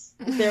guess.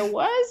 There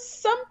was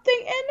something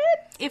in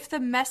it. If the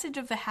message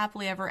of the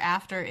happily ever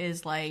after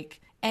is like,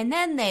 and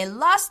then they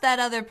lost that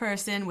other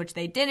person, which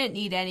they didn't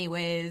need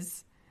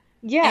anyways.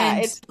 Yeah,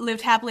 and it's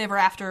lived happily ever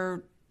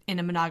after in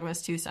a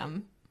monogamous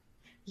twosome.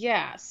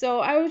 yeah. So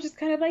I was just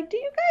kind of like, do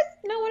you guys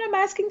know what I'm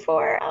asking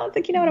for? I don't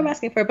think you know what I'm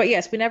asking for. But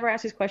yes, we never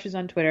ask these questions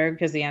on Twitter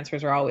because the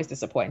answers are always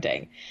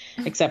disappointing,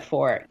 except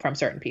for from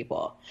certain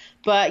people.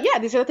 But yeah,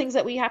 these are the things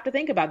that we have to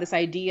think about. This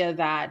idea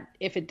that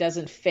if it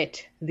doesn't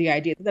fit the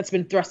idea that's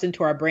been thrust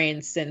into our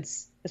brains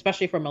since,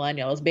 especially for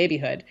millennials,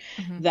 babyhood,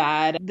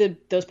 that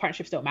those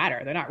partnerships don't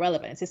matter. They're not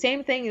relevant. It's the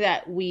same thing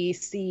that we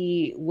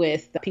see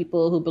with the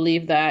people who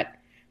believe that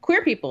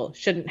queer people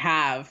shouldn't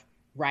have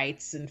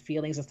rights and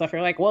feelings and stuff.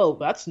 You're like, whoa,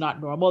 that's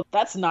not normal.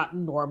 That's not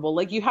normal.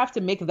 Like, you have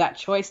to make that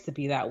choice to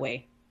be that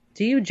way.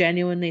 Do you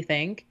genuinely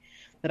think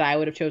that I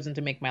would have chosen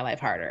to make my life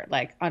harder,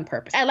 like on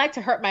purpose? I like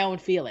to hurt my own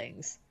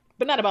feelings,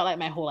 but not about like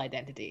my whole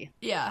identity.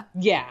 Yeah.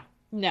 Yeah.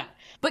 No.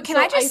 But can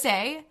So I just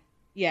say,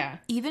 yeah.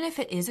 even if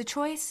it is a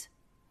choice,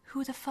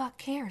 who the fuck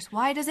cares?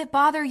 Why does it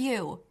bother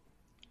you?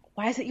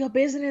 Why is it your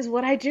business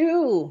what I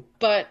do?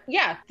 But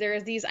yeah,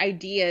 there's these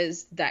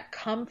ideas that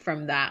come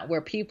from that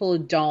where people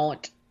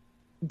don't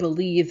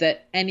believe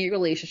that any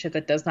relationship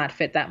that does not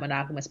fit that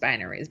monogamous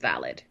binary is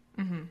valid.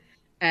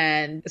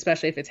 And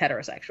especially if it's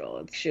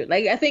heterosexual. Shoot.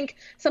 Like, I think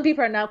some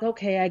people are now,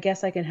 okay, I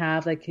guess I can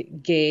have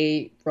like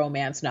gay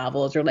romance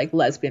novels or like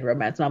lesbian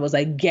romance novels.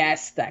 I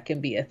guess that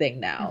can be a thing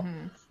now.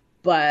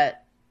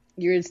 But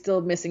you're still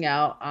missing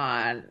out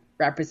on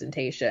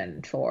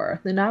representation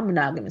for the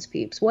non-monogamous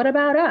peeps. What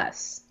about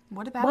us?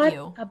 What about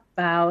you? What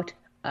about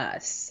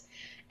us?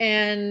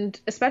 And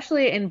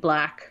especially in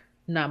Black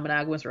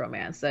non-monogamous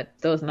romance, that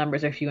those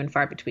numbers are few and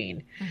far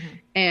between.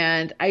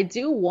 And I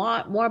do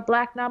want more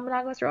Black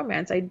non-monogamous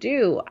romance. I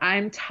do.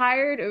 I'm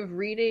tired of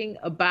reading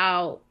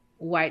about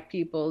white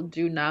people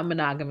do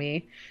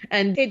non-monogamy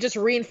and it just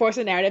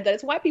reinforces the narrative that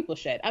it's white people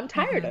shit. I'm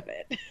tired of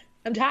it.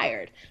 I'm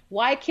tired.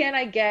 Why can't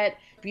I get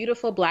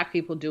beautiful Black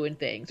people doing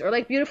things, or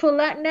like beautiful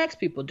Latinx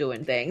people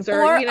doing things,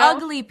 or you know,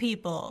 ugly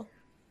people?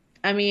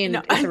 I mean,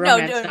 No, it's a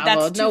romance no, novel.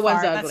 that's too No far.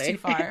 one's ugly. That's too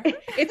far.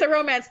 It's a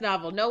romance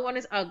novel. No one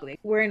is ugly.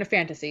 We're in a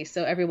fantasy,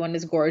 so everyone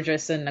is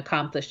gorgeous and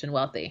accomplished and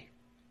wealthy.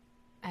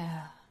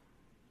 I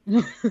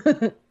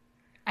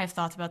have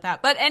thoughts about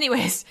that. But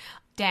anyways,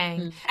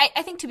 dang.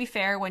 I think to be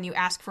fair, when you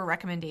ask for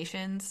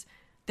recommendations,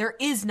 there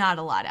is not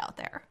a lot out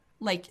there.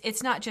 Like,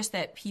 it's not just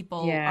that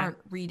people aren't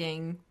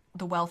reading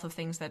the wealth of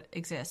things that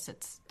exist.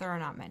 There are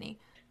not many.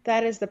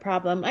 That is the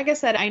problem. Like I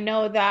said, I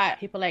know that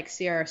people like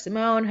Sierra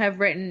Simone have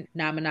written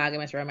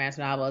non-monogamous romance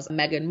novels.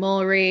 Megan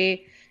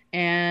Mulry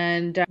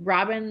and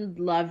Robin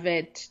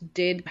Lovett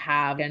did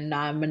have a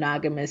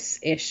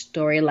non-monogamous-ish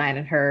storyline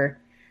in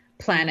her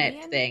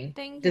Planet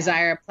thing.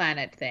 Desire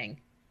Planet thing.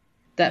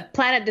 The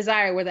Planet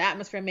Desire, where the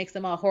atmosphere makes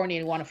them all horny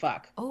and want to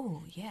fuck.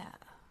 Oh, yeah.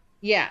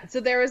 Yeah, so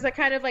there was a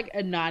kind of like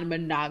a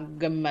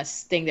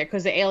non-monogamous thing there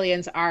because the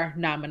aliens are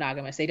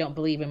non-monogamous. They don't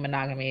believe in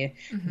monogamy.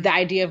 The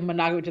idea of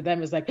monogamy to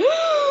them is like,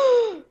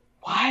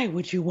 why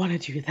would you want to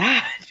do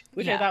that?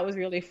 Which I thought was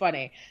really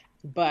funny.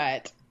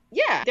 But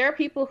yeah, there are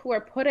people who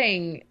are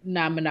putting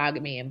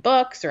non-monogamy in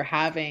books or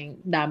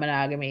having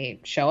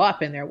non-monogamy show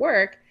up in their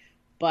work.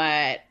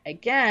 But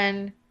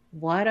again,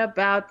 what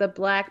about the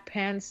Black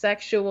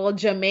pansexual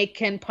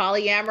Jamaican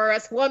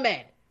polyamorous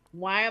woman?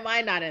 Why am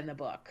I not in the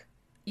book?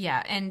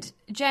 Yeah, and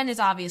Jen is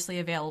obviously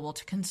available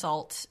to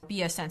consult,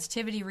 be a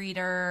sensitivity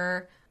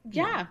reader.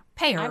 Yeah,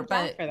 pay her, I'm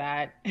but down for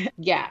that.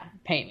 Yeah,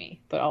 pay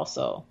me, but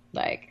also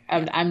like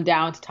I'm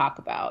down to talk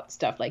about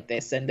stuff like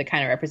this and the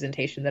kind of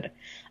representation that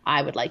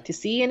I would like to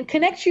see and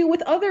connect you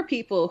with other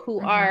people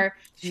who are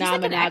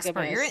non-monogamous. Like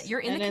an expert.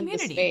 You're in the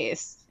community. The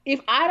space.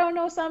 If I don't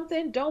know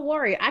something, don't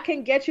worry. I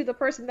can get you the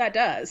person that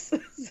does.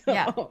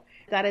 So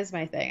that is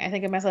my thing. I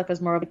think of myself as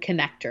more of a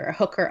connector, a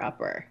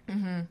hooker-upper.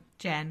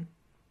 Jen.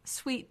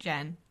 Sweet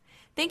Jen.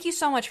 Thank you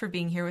so much for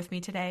being here with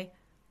me today.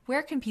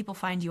 Where can people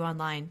find you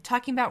online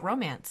talking about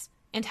romance?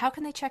 And how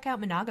can they check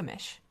out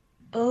Monogamish?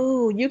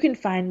 Oh, you can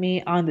find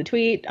me on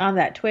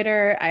that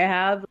Twitter. I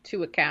have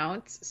 2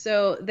 accounts.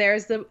 So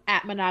there's the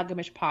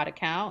 @Monogamish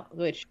account,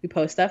 which we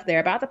post stuff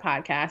there about the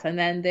podcast. And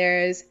then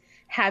there's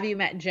Have You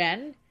Met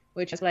Jen,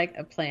 which is like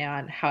a play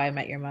on How I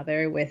Met Your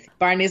Mother with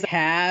Barney's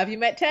Have You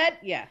Met Ted?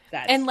 Yeah.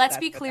 And let's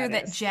be clear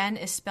that Jen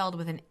is spelled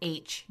with an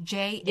H.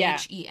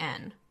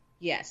 Jen.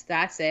 Yes,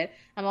 that's it.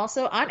 I'm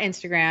also on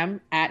Instagram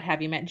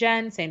 @Have You Met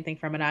Jen. Same thing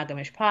for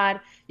Monogamish Pod.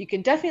 You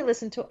can definitely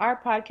listen to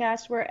our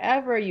podcast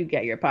wherever you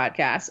get your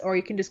podcasts, or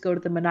you can just go to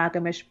the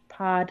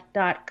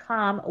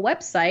monogamishpod.com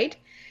website,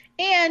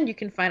 and you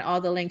can find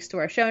all the links to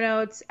our show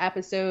notes,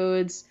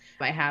 episodes.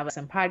 I have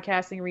some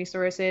podcasting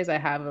resources. I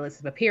have a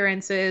list of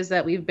appearances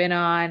that we've been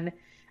on.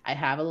 I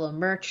have a little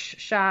merch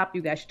shop.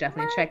 You guys should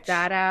definitely check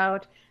that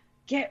out.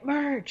 Get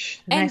merch.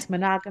 Nice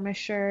monogamous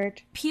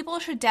shirt. People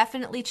should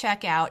definitely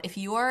check out, if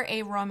you are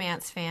a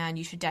romance fan,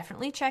 you should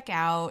definitely check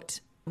out,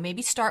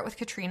 maybe start with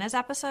Katrina's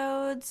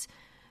episodes.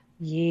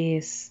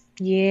 Yes.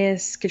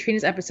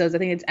 Katrina's episodes. I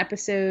think it's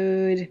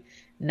episode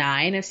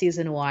 9 of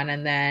season 1,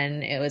 and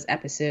then it was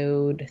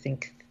episode, I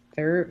think,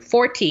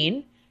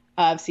 14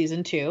 of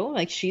season 2.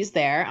 Like, she's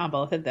there on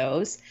both of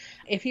those.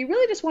 if you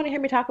really just want to hear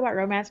me talk about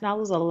romance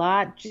novels a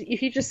lot,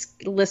 if you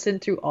just listen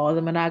through all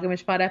the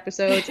Monogamish Pod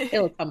episodes,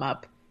 it'll come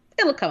up.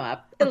 It'll come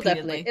up.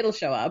 Repeatedly. It'll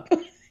show up.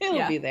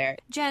 It'll be there.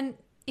 Jen,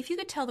 if you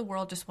could tell the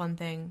world just one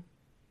thing,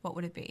 what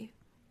would it be?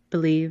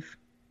 Believe,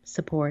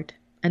 support,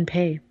 and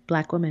pay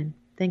Black women.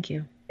 Thank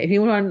you. If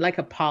you want like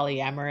a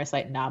polyamorous,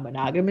 like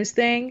non-monogamous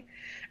thing,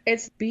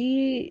 it's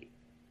be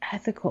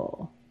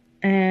ethical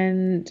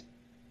and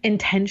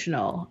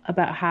intentional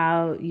about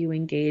how you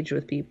engage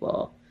with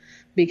people.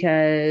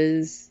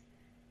 Because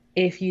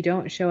if you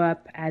don't show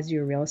up as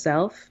your real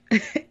self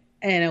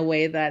in a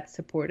way that's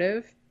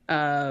supportive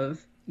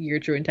of your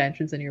true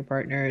intentions and your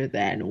partner,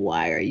 then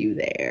why are you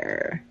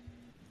there?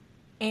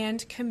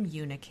 And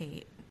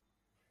communicate.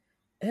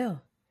 Ew.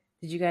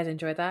 Did you guys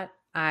enjoy that?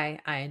 I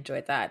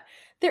enjoyed that.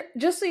 There,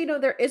 just so you know,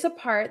 there is a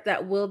part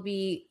that will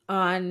be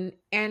on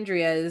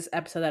Andrea's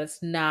episode that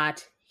it's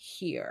not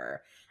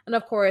here. And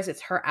of course,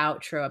 it's her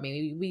outro. I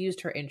mean, we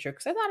used her intro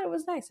because I thought it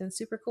was nice and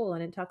super cool,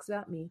 and it talks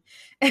about me.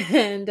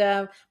 And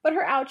but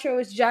her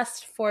outro is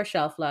just for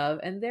Shelf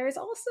Love, and there is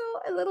also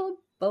a little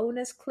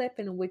bonus clip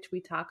in which we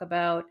talk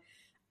about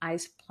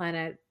Ice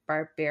Planet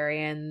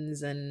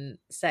barbarians and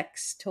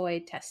sex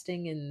toy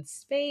testing in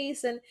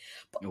space. And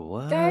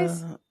What?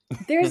 guys,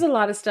 there's a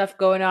lot of stuff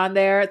going on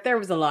there. There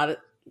was a lot of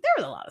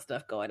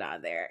stuff going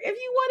on there. If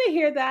you want to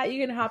hear that,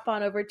 you can hop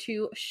on over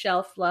to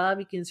Shelf Love.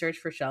 You can search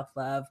for Shelf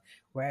Love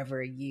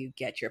wherever you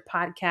get your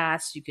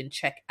podcasts. You can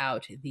check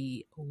out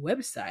the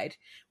website,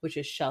 which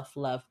is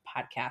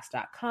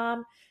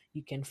shelflovepodcast.com.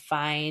 You can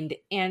find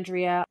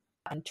Andrea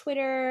on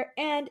Twitter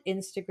and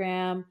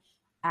Instagram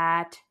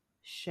at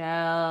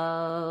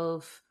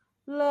Shelf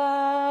Love.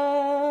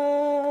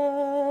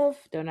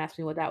 Don't ask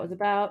me what that was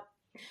about.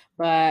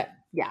 But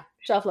yeah,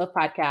 Shelf Love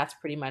Podcast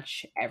pretty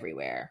much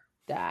everywhere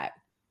that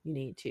you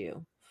need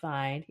to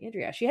find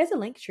Andrea. She has a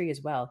Linktree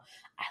as well.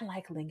 I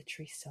like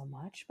Linktree so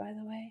much, by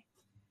the way.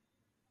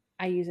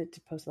 I use it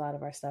to post a lot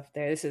of our stuff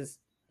there. This is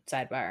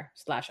sidebar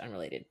 /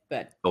 unrelated,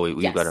 but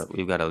we've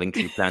got a link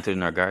tree planted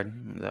in our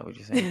garden. Is that what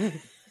you're saying?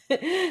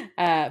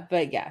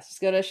 But yes,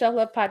 just go to Shelf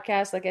Love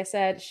Podcast. Like I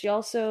said, she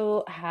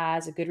also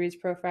has a Goodreads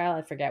profile.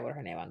 I forget what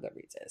her name on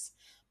Goodreads is,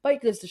 but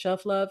you can listen to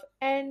Shelf Love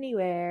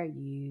anywhere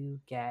you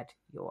get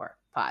your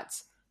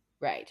pods.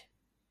 Right.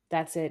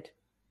 That's it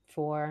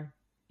for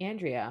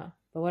Andrea.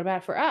 But what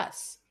about for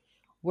us?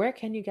 Where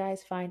can you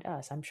guys find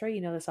us? I'm sure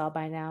you know this all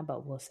by now,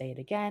 but we'll say it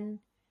again.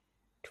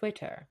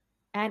 Twitter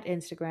and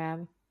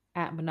Instagram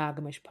at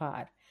Monogamish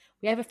Pod.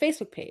 We have a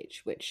Facebook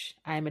page, which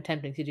I'm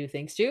attempting to do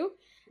things to.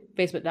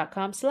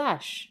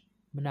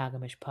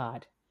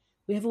 Facebook.com/monogamishpod.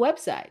 We have a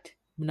website,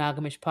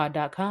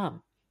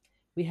 monogamishpod.com.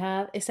 We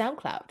have a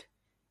SoundCloud,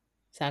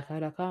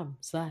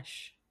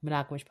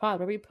 soundcloud.com/monogamishpod,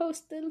 where we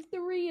post the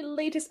 3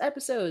 latest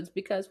episodes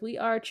because we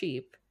are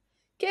cheap.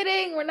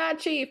 Kidding, we're not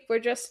cheap. We're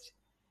just,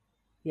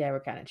 we're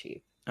kind of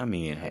cheap. I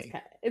mean, hey.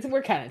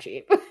 We're kind of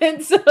cheap.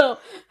 And so,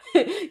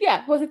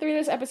 yeah, post the 3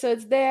 latest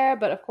episodes there.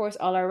 But of course,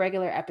 all our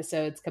regular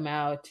episodes come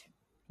out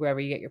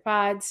wherever you get your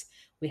pods.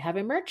 We have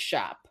a merch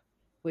shop,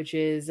 which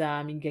is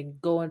you can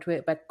go into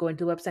it by going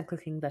to the website,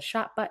 clicking the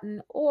shop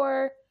button,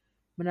 or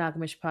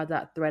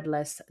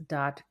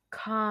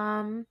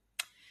monogamishpod.threadless.com.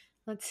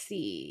 Let's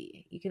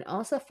see. You can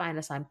also find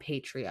us on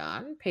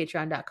Patreon,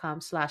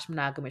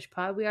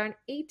 patreon.com/monogamishpod. We are an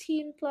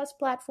 18+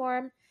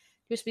 platform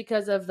just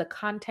because of the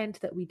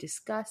content that we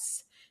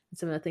discuss and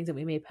some of the things that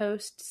we may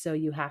post. So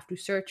you have to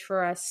search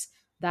for us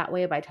that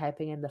way by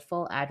typing in the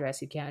full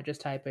address. You can't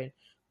just type in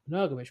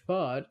Monogamish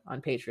Pod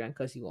on Patreon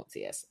because you won't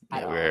see us. We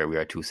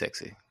are too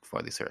sexy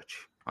for the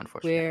search,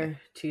 unfortunately. We're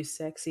too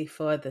sexy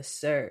for the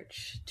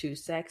search. Too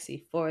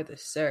sexy for the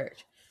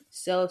search.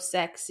 So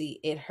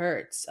sexy it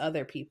hurts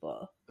other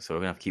people. So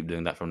we're gonna have to keep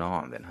doing that from now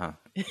on, then, huh?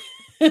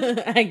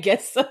 I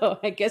guess so.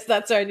 I guess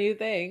that's our new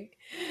thing.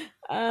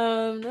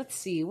 Let's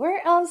see.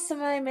 Where else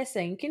am I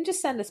missing? You can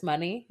just send us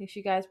money if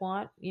you guys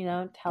want. To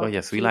help. Oh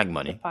yes, we like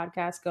money. The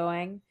podcast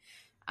going.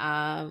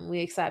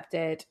 We accept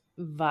it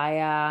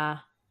via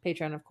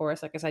Patreon, of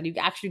course. Like I said, you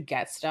actually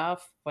get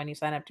stuff when you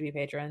sign up to be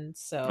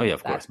patrons. So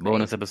of course,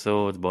 bonus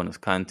episodes, bonus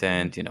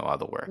content, all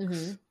the works.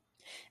 Mm-hmm.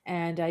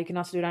 And you can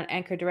also do it on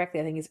Anchor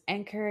directly. I think it's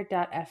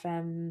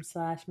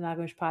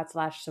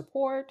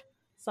anchor.fm/monogamishpod/support,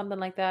 something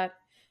like that.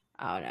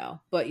 I don't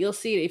know, but you'll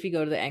see it if you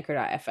go to the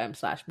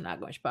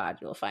anchor.fm/monogamishpod.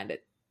 You'll find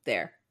it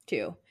there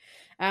too,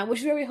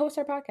 which is where we host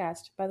our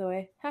podcast, by the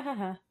way. Ha ha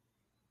ha.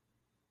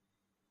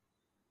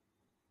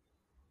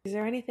 Is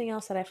there anything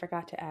else that I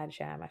forgot to add,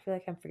 Sham? I feel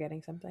like I'm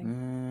forgetting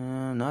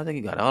something. No, I think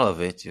you got all of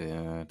it.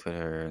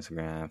 Twitter,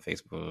 Instagram,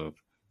 Facebook,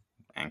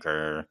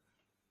 Anchor.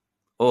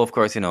 Oh, of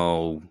course,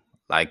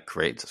 like,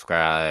 rate,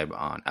 subscribe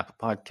on Apple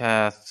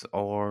Podcasts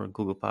or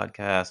Google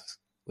Podcasts,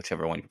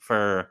 whichever one you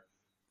prefer.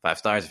 5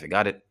 stars if you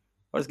got it.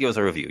 Or just give us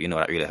a review.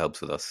 That really helps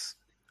with us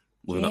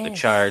moving up the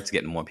charts,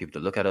 getting more people to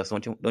look at us.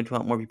 Don't you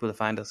want more people to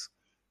find us?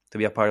 To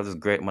be a part of this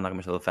great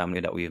monogamish little family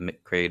that we've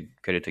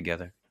created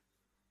together?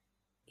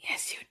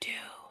 Yes, you do.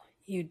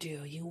 You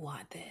do. You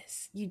want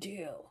this. You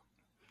do.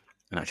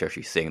 I'm not sure if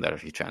she's saying that or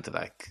if she's trying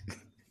to,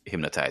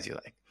 hypnotize you.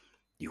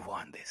 You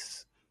want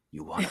this.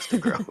 you want us to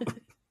grow?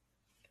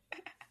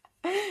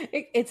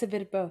 It's a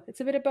bit of both.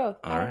 It's a bit of both.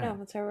 All I don't right. know.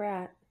 That's where we're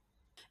at.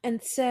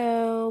 And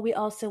so we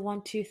also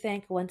want to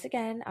thank once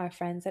again our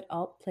friends at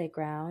Alt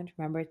Playground.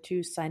 Remember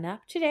to sign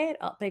up today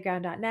at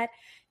altplayground.net.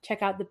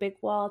 Check out the big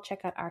wall.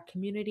 Check out our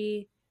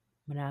community,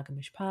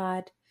 Monogamish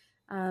Pod.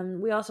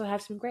 We also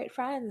have some great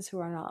friends who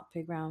are on Alt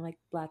Playground, like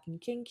Black and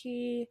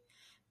Kinky,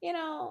 you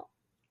know,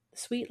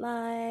 Sweet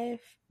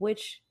Life,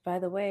 which, by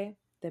the way,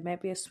 there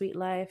might be a Sweet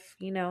Life,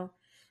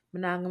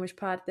 Monogamish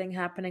Pod thing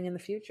happening in the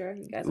future.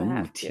 You guys will Ooh,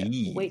 have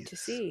to wait to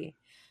tease. see.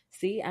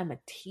 See, I'm a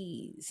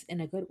tease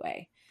in a good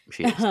way.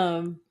 She is.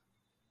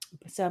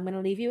 So I'm going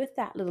to leave you with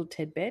that little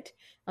tidbit.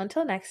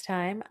 Until next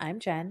time, I'm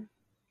Jen.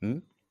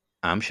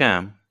 I'm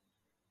Sham.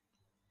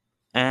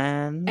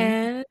 And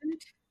And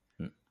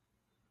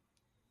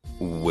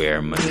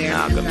we're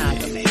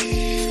monogamous.